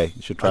 Okay,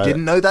 you should try I it.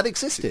 didn't know that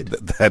existed.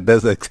 That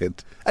does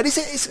exist. And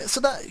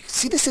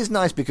this is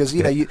nice because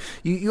you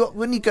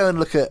when you go and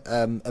look at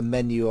a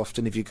menu,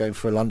 often if you're going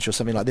for a lunch or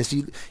something like this,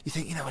 you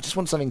think, I just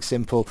want something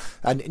simple,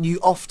 and you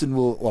often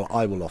will. Well,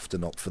 I will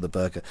often opt for the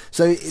burger.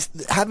 So it's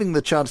having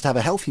the chance to have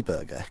a healthy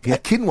burger, a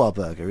quinoa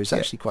burger, is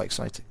actually quite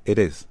exciting. It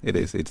is.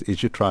 You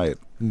should try it.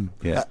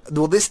 Yeah.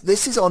 Well,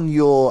 this is on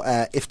your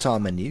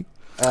iftar menu.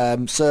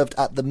 Served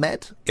at the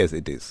Med? Yes,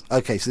 it is.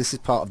 Okay, so this is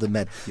part of the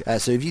Med.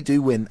 So if you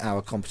do win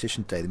our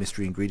competition today, the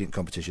mystery ingredient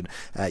competition,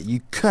 you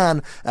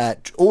can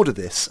order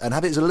this and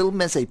have it as a little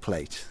meze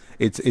plate.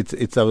 It's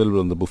available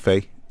on the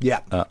buffet. Yeah.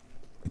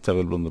 It's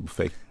available on the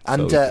buffet.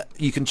 And So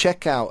you can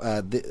check out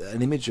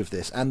an image of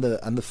this and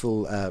the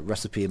full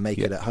recipe and make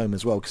it at home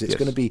as well, because it's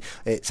going to be,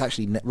 it's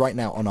actually right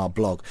now on our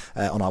blog,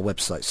 on our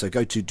website. So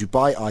go to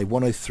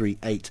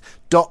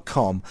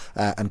DubaiI1038.com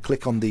and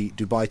click on the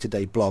Dubai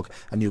Today blog,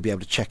 and you'll be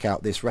able to check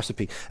out this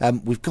recipe.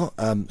 We've got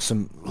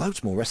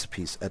loads more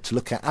recipes to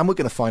look at, and we're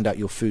going to find out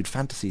your food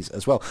fantasies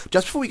as well.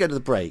 Just before we go to the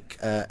break,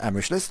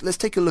 Amrish, let's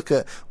take a look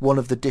at one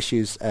of the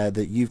dishes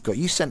that you've got.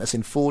 You sent us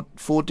in four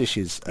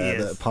dishes that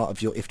are part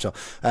of your iftar.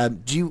 Where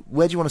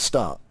do you want to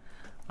start?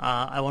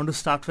 I want to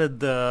start with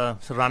the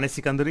Rane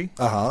Sikandari.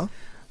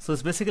 So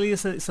it's basically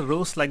it's a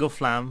roast leg of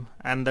lamb,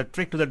 and the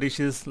trick to the dish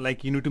is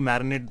like you need to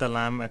marinate the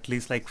lamb at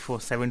least like for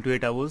 7 to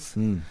 8 hours,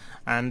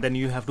 and then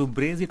you have to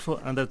braise it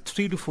for another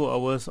 3 to 4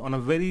 hours on a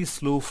very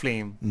slow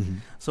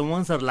flame. So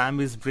once the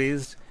lamb is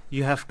braised,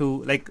 you have to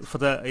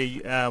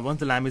once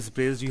the lamb is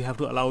braised, you have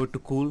to allow it to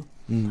cool,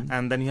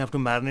 and then you have to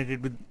marinate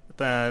it with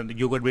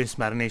yogurt-based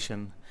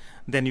marination.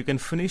 Then you can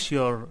finish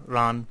your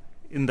ran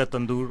in the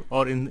tandoor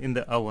or in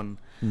the oven.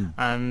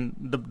 And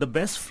the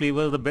best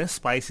flavor, the best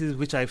spices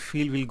which I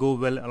feel will go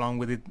well along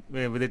with it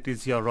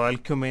is your royal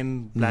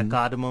cumin, black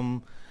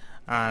cardamom,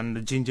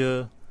 and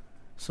ginger.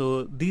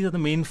 So these are the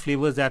main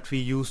flavors that we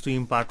use to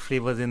impart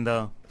flavors in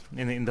the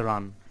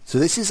ran. So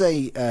this is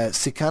a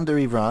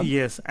Sikandari ran.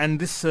 Yes, and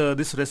this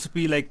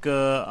recipe, we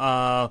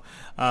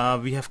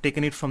have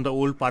taken it from the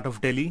old part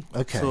of Delhi.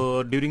 Okay.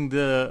 So during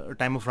the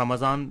time of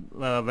Ramadan,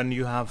 when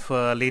you have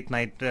late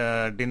night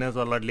dinners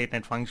or late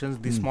night functions,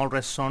 these small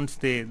restaurants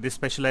they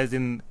specialize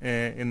in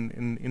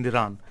the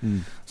ran.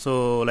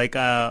 So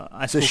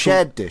it's a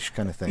shared dish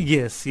kind of thing.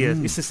 Yes.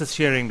 It's just a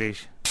sharing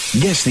dish.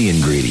 Guess the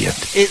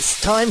ingredient. It's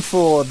time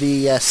for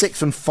the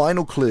sixth and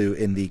final clue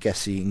in the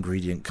Guess the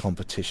Ingredient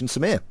competition.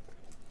 Samir.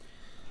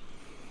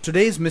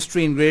 Today's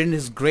mystery ingredient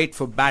is great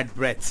for bad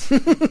breath.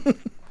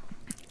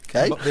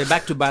 Okay. But we're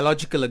back to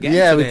biological again.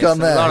 Yeah, today. we've gone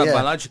there. A lot of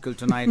biological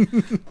tonight.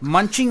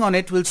 Munching on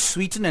it will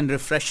sweeten and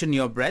refreshen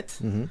your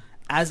breath,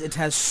 as it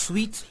has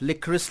sweet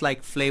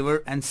licorice-like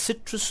flavor and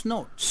citrus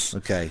notes.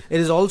 Okay. It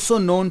is also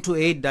known to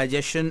aid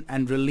digestion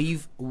and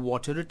relieve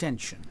water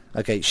retention.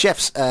 Okay,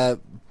 chefs,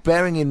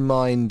 bearing in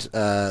mind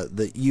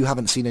that you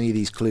haven't seen any of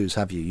these clues,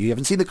 have you? You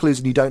haven't seen the clues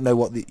and you don't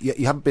know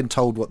you haven't been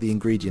told what the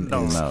ingredient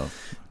is. No.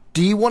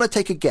 Do you want to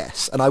take a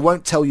guess? And I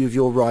won't tell you if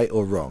you're right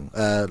or wrong.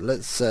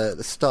 Let's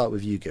start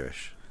with you,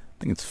 Girish. I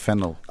think it's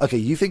fennel. Okay,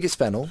 you think it's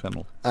fennel.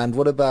 Fennel. And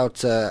what about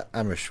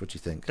Amrish? What do you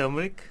think?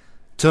 Turmeric.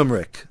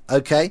 Turmeric.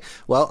 Okay.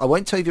 Well, I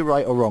won't tell you if you're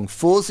right or wrong.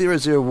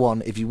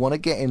 4001, if you want to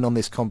get in on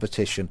this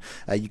competition,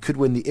 you could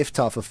win the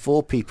iftar for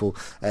 4 people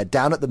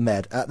down at the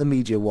Med, at the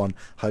Media One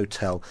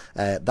Hotel.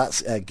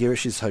 That's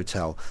Girish's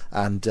hotel.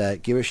 And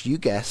Girish, you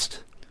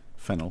guessed?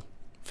 Fennel.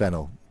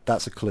 Fennel.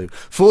 That's a clue.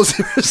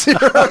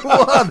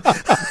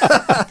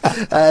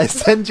 4001.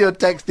 Send your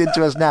text in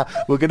to us now.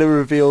 We're going to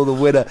reveal the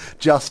winner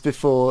just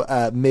before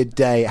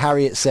midday.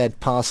 Harriet said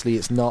parsley.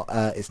 It's not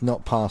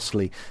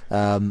parsley.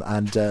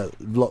 And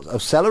lots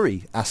of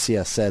celery.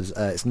 Asia says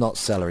it's not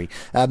celery.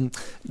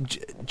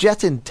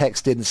 Jetin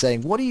texted in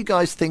saying, "What do you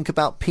guys think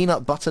about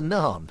peanut butter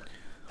naan?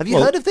 Have you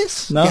heard of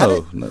this? No. You had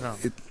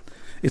it?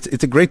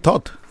 It's a great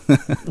thought.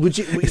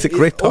 It's a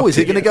great thought. Oh, is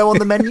it going to go on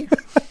the menu?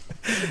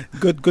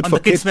 Good On for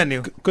the kids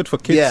menu. Good for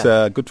kids.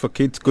 Yeah. Good for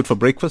kids. Good for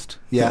breakfast.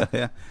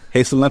 Yeah.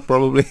 Hazelnut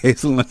probably.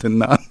 Hazelnut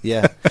and naan.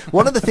 Yeah.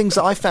 One of the things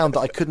that I found that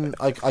I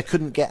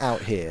couldn't get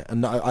out here,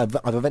 and I've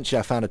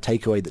eventually found a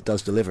takeaway that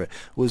does deliver it,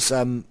 was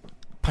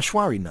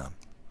Peshwari naan.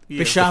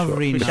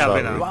 Peshwari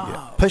naan.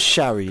 Wow.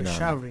 Peshwari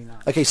naan.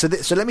 Okay, so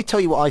let me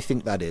tell you what I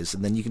think that is,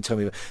 and then you can tell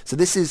me. So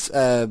this is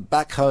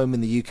back home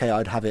in the UK.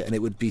 I'd have it, and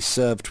it would be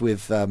served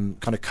with it's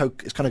kind of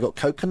got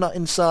coconut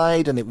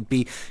inside, and it would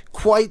be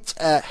quite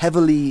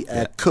heavily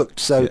cooked.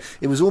 So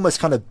it was almost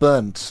kind of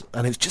burnt,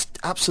 and it was just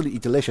absolutely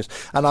delicious.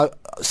 And one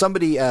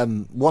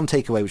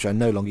takeaway which I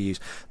no longer use.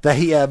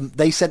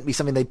 They sent me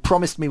something they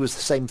promised me was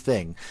the same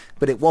thing,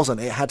 but it wasn't.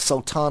 It had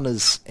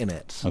sultanas in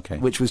it,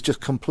 which was just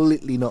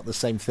completely not the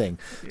same thing.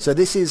 So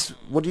this is,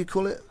 what do you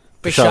call it?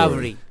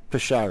 Peshwari.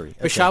 Peshwari.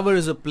 Okay. Peshawar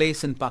is a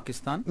place in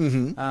Pakistan,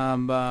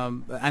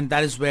 and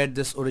that is where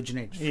this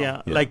originates from.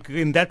 Yeah, like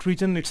in that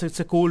region, it's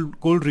a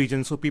cold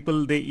region, so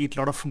people they eat a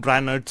lot of dry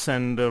nuts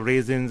and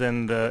raisins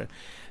and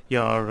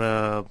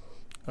your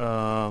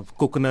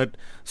coconut.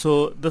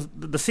 So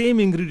the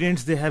same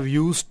ingredients they have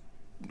used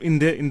in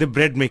the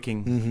bread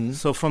making.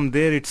 So from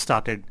there it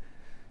started.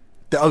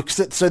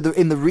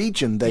 In the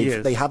region,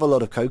 Yes. they have a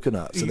lot of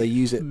coconut, so they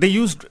use it. They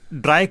use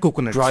dry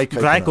coconut. Dry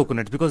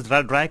coconut, because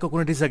dry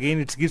coconut is, again,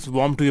 it gives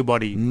warmth to your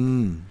body.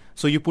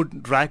 So you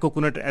put dry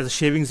coconut as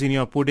shavings in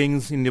your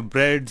puddings, in your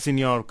breads, in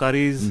your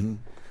curries.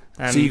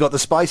 And So you got the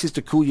spices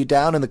to cool you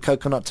down and the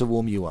coconut to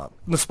warm you up.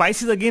 the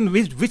spices, again,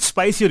 which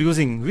spice you're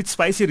using? Which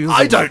spice you're using?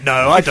 I don't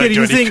know. I don't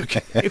do any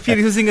cooking. If you're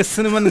using a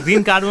cinnamon,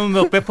 green cardamom,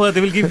 or pepper,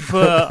 they will give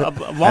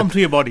a warmth to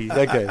your body.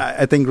 Okay.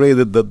 I think, Ray,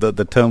 that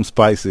the term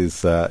spice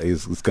is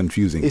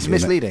confusing. It's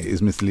misleading.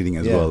 It's misleading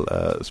as Yeah.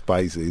 well.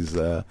 Spice is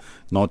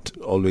not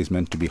always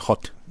meant to be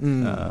hot.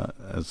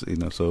 As you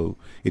know, so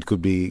it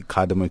could be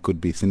cardamom, it could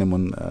be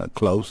cinnamon,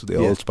 cloves.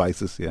 They're all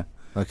spices. Yeah.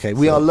 Okay,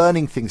 we are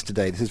learning things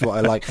today. This is what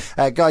I like.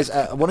 Guys,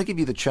 I want to give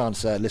you the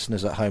chance,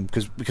 listeners at home,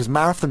 because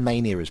Marathon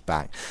Mania is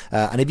back.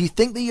 And if you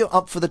think that you're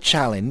up for the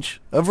challenge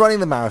of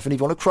running the marathon, if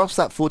you want to cross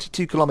that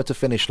 42-kilometre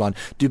finish line,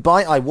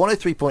 Dubai Eye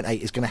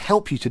 103.8 is going to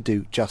help you to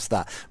do just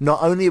that.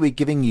 Not only are we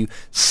giving you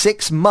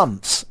 6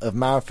 months of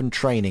marathon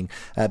training,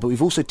 but we've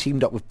also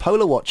teamed up with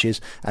Polar Watches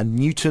and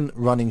Newton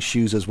running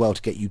shoes as well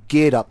to get you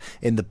geared up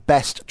in the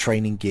best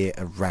training gear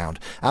around.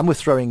 And we're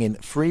throwing in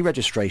free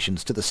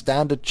registrations to the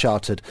Standard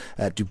Chartered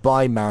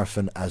Dubai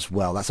Marathon as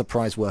well. That's a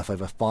prize worth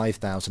over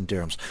 5,000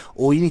 dirhams.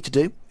 All you need to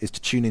do is to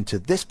tune into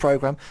this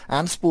program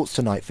and Sports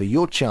Tonight for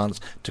your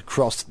chance to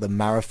cross the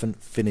marathon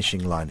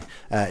finishing line.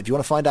 If you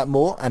want to find out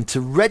more and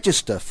to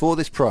register for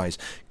this prize,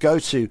 go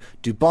to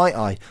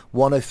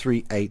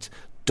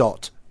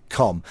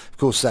DubaiEye1038.com. Of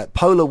course,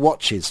 Polar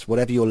Watches,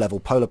 whatever your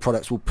level, Polar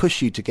products will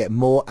push you to get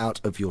more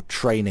out of your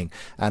training.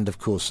 And of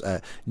course,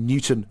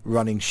 Newton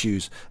running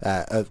shoes,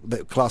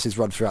 the classes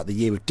run throughout the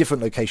year with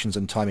different locations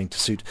and timing to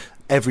suit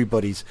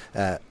everybody's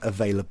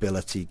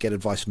availability. Get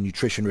advice on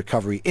nutrition,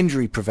 recovery,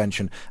 injury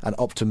prevention, and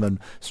optimum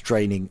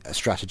training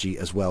strategy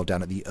as well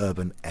down at the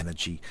Urban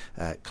Energy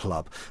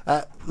Club.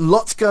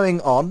 Lots going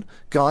on,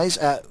 guys.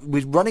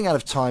 We're running out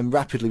of time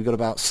rapidly. We've got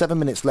about 7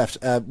 minutes left.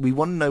 We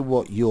want to know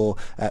what your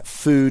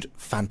food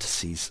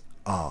fantasies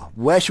are.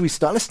 Where should we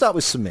start? Let's start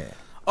with Samir.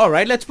 All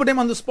right, let's put him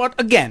on the spot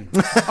again.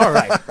 All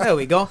right, there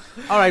we go.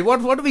 All right,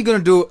 what are we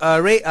going to do?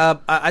 Ray,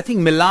 I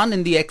think Milan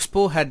in the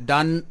Expo had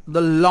done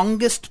the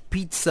longest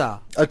pizza,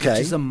 Okay.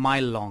 which is a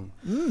mile long.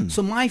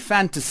 So my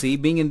fantasy,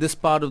 being in this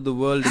part of the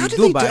world How in did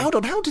Dubai,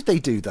 how did they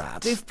do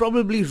that? they've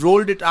probably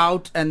rolled it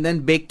out and then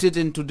baked it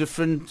into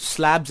different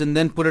slabs and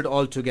then put it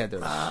all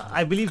together.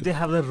 I believe they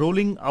have the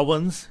rolling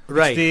ovens. Which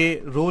Right. They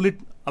roll it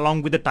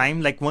along with the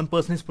time. Like one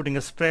person is putting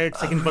a spread,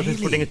 second person is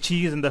really? putting a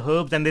cheese and the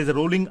herbs, and there's a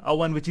rolling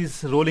oven which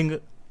is rolling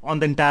on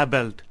the entire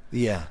belt.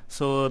 Yeah.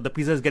 So the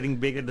pizza is getting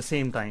baked at the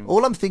same time.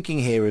 All I'm thinking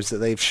here is that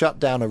they've shut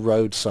down a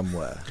road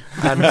somewhere,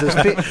 and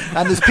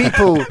there's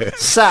people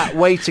sat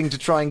waiting to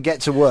try and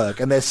get to work,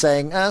 and they're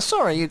saying,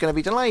 "Sorry, you're going to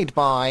be delayed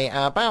by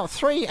about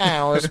 3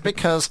 hours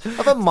because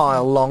of a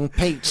mile-long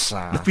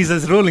pizza." Pizza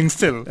is rolling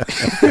still.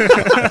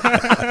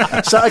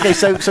 So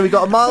we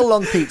got a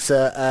mile-long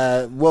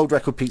pizza, world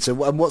record pizza.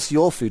 And what's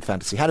your food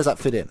fantasy? How does that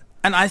fit in?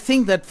 And I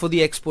think that for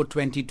the Expo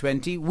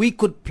 2020, we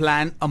could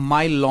plan a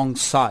mile-long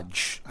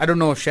Saj. I don't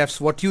know,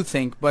 chefs, what you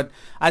think, but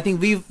I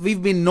think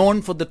we've been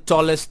known for the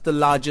tallest, the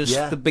largest,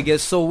 Yeah. the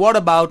biggest. So what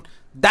about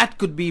that?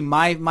 Could be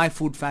my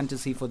food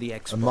fantasy for the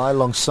Expo. A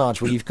mile-long Sarge.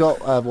 Well, you've got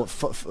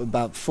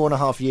about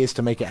 4.5 years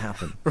to make it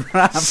happen.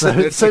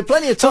 Absolutely. So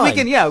plenty of So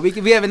time.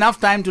 we have enough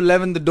time to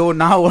leaven the dough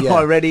now Yeah.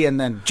 already, and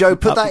then Joe,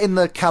 put that in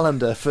the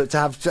calendar to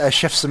have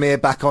Chef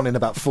Samir back on in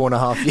about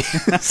 4.5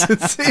 years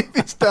and see if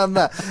he's done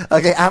that.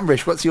 Okay,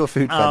 Amrish, what's your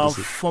food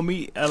fantasy? For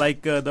me,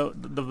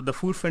 the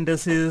food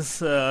fantasy is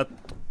to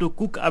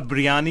cook a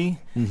biryani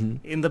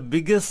in the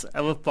biggest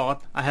ever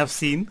pot I have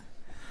seen.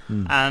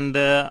 And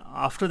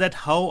after that,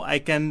 how I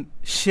can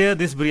share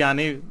this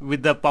biryani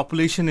with the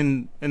population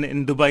in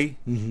Dubai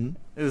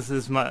is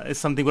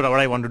something what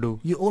I want to do.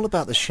 You're all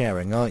about the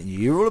sharing, aren't you?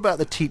 You're all about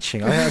the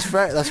teaching. I mean, that's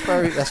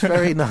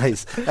very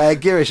nice.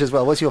 Girish as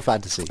well. What's your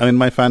fantasy? I mean,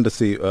 my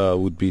fantasy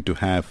would be to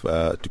have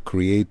to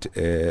create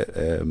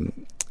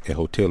a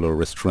hotel or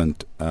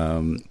restaurant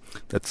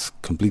that's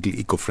completely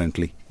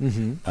eco-friendly.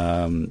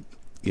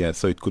 Yeah,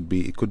 so it could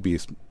be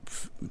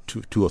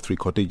two or three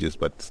cottages,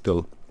 but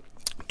still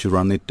to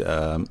run it,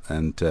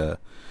 and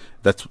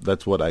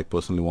that's what I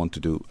personally want to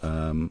do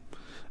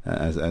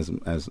as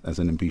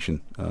an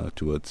ambition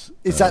towards.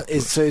 Is that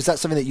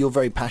something that you're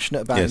very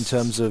passionate about in Yes.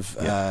 terms of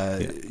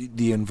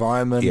the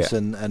environment Yeah.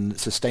 and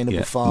sustainable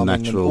Yeah,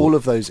 farming and all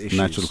of those issues?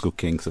 natural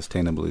cooking,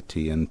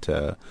 sustainability, and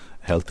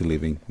healthy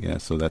living. Yeah,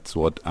 so that's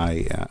what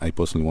I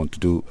personally want to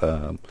do,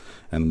 and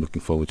I'm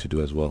looking forward to do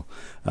as well.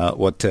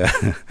 What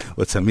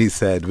Samir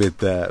said with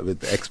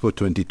Expo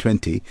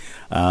 2020,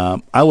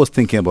 I was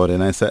thinking about it,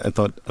 and I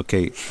thought,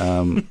 okay,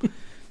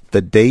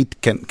 the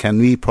date can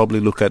we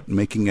probably look at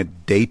making a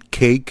date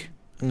cake.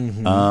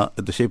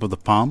 The shape of the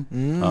palm,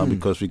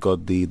 because we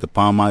got the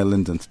Palm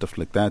Islands and stuff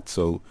like that.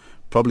 So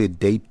probably a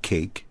date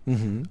cake,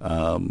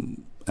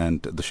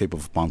 and the shape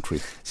of a palm tree,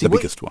 See, the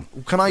biggest one.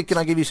 Can I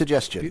give you a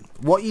suggestion?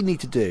 What you need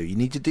to do, you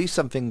need to do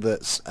something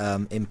that's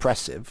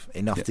impressive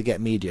enough to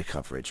get media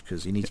coverage,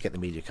 because you need to get the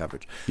media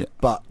coverage. Yeah.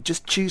 But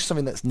just choose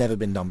something that's never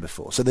been done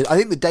before. So I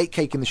think the date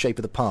cake in the shape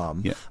of the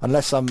palm,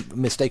 unless I'm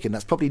mistaken,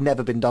 that's probably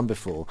never been done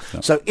before.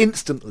 No. So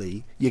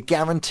instantly, you're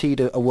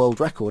guarenteed a world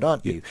record,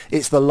 aren't you?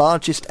 It's the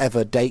largest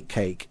ever date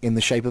cake in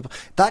the shape of...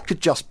 That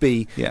could just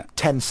be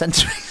 10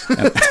 centuries.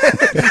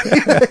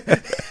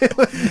 It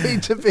wouldn't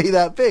need to be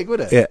that big, would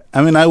it? Yeah,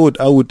 I mean, I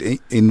would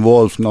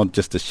involve not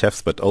just the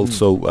chefs, but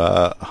also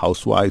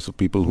housewives or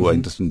people who are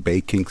interested in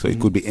baking. So it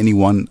could be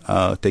anyone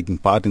taking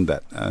part in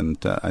that. And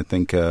I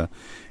think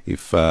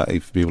if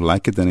people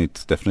like it, then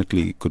it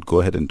definitely could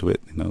go ahead and do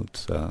it. You know,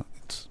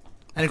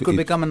 and it could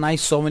become a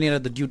nice souvenir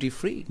at the duty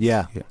free.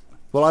 Yeah.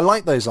 Well, I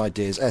like those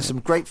ideas. Some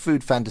great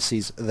food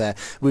fantasies there.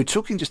 We were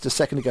talking just a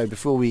second ago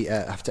before we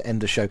have to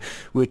end the show.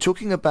 We were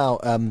talking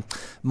about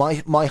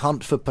my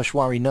hunt for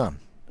Peshwari naan.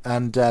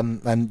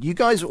 And you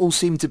guys all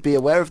seem to be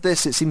aware of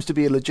this. It seems to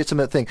be a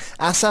legitimate thing.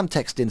 Assam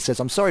texted in, says,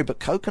 "I'm sorry, but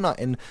coconut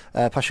in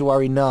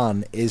Peshwari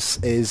naan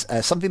is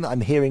something that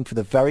I'm hearing for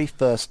the very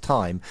first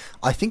time.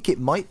 I think it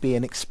might be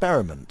an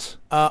experiment."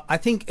 I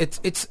think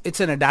it's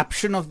an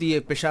adaptation of the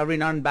Peshawari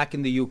naan back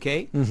in the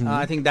UK.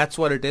 I think that's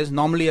what it is.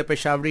 Normally, a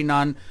Peshawari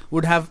naan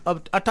would have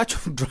a touch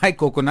of dry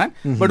coconut,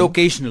 but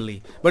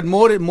occasionally. But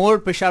more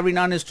Peshawari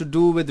naan is to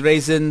do with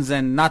raisins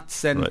and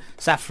nuts and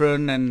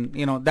saffron and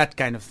that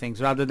kind of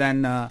things, rather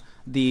than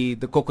the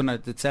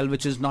coconut itself,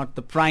 which is not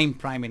the prime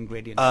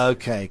ingredient.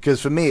 Okay, because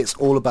for me it's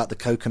all about the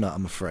coconut.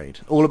 I'm afraid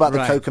all about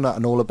the coconut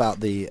and all about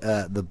the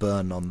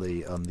burn on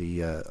the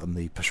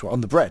Peshwari,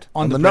 on the bread,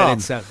 on the bread naan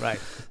itself. Right.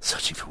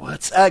 Searching for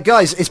words,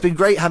 guys. It's been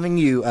great having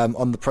you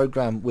on the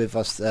program with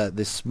us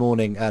this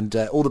morning, and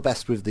all the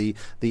best with the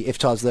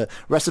iftars. The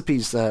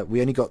recipes, we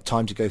only got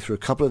time to go through a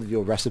couple of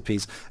your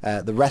recipes.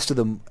 The rest of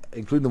them,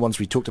 including the ones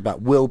we talked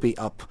about, will be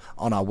up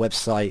on our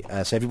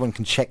website, so everyone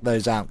can check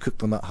those out, cook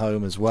them at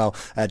home as well.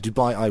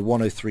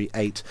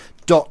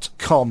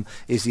 DubaiI1038.com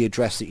is the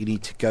address that you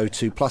need to go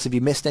to. Plus, if you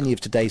missed any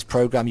of today's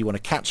program, you want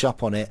to catch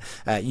up on it,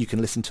 you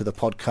can listen to the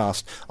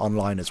podcast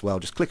online as well.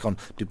 Just click on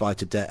Dubai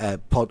Today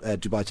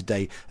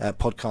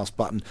podcast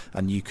button,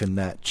 and you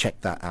can check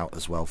that out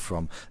as well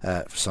from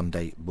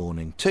Sunday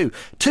morning too.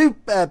 Two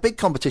big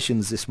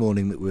competitions this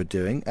morning that we were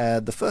doing.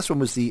 The first one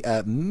was the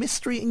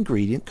mystery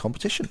ingredient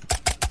competition.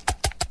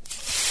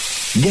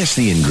 Guess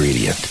the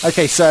ingredient.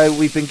 Okay, so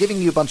we've been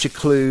giving you a bunch of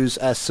clues.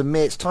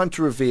 Samir, it's time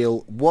to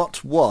reveal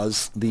what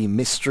was the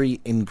mystery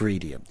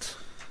ingredient.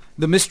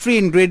 The mystery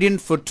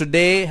ingredient for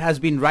today has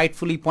been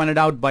rightfully pointed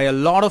out by a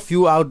lot of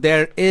you out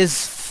there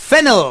is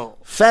fennel.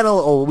 Fennel,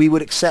 or we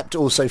would accept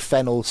also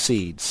fennel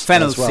seeds.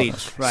 Fennel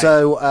seeds, right.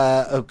 So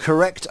a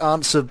correct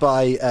answer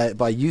by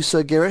you,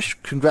 Sir Girish.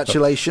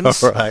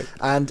 Congratulations. All right.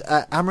 And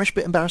Amrish,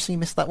 bit embarrassing, you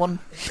missed that one.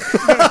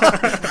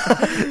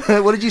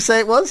 What did you say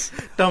it was?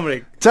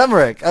 Turmeric.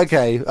 Turmeric.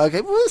 Okay.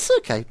 Well, it's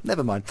okay.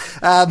 Never mind.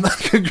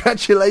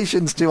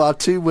 Congratulations to our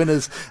two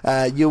winners.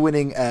 You're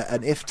winning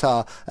an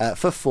iftar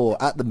for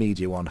 4 at the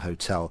Media One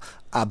Hotel.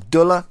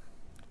 Abdullah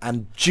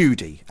and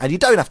Judy, and you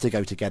don't have to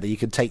go together. You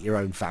can take your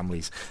own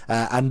families,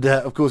 and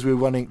of course we're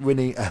running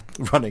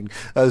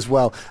as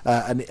well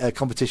a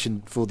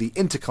competition for the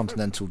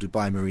Intercontinental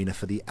Dubai Marina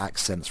for the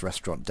Accents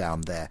restaurant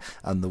down there,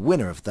 and the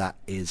winner of that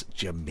is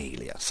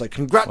Jamelia. So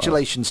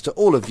congratulations to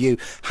all of you.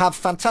 Have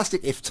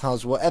fantastic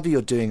iftars whatever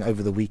you're doing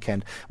over the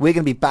weekend. We're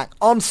going to be back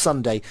on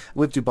Sunday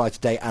with Dubai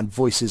Today and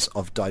Voices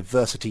of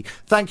Diversity.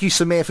 Thank you,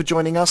 Samir, for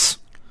joining us.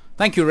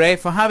 Thank you, Ray,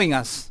 for having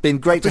us. Been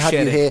great to have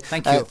you here.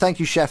 Thank you. Thank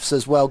you, chefs,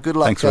 as well. Good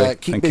luck. Thanks, Ray.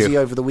 Keep Thank busy you.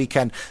 over the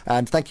weekend.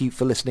 And thank you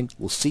for listening.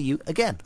 We'll see you again.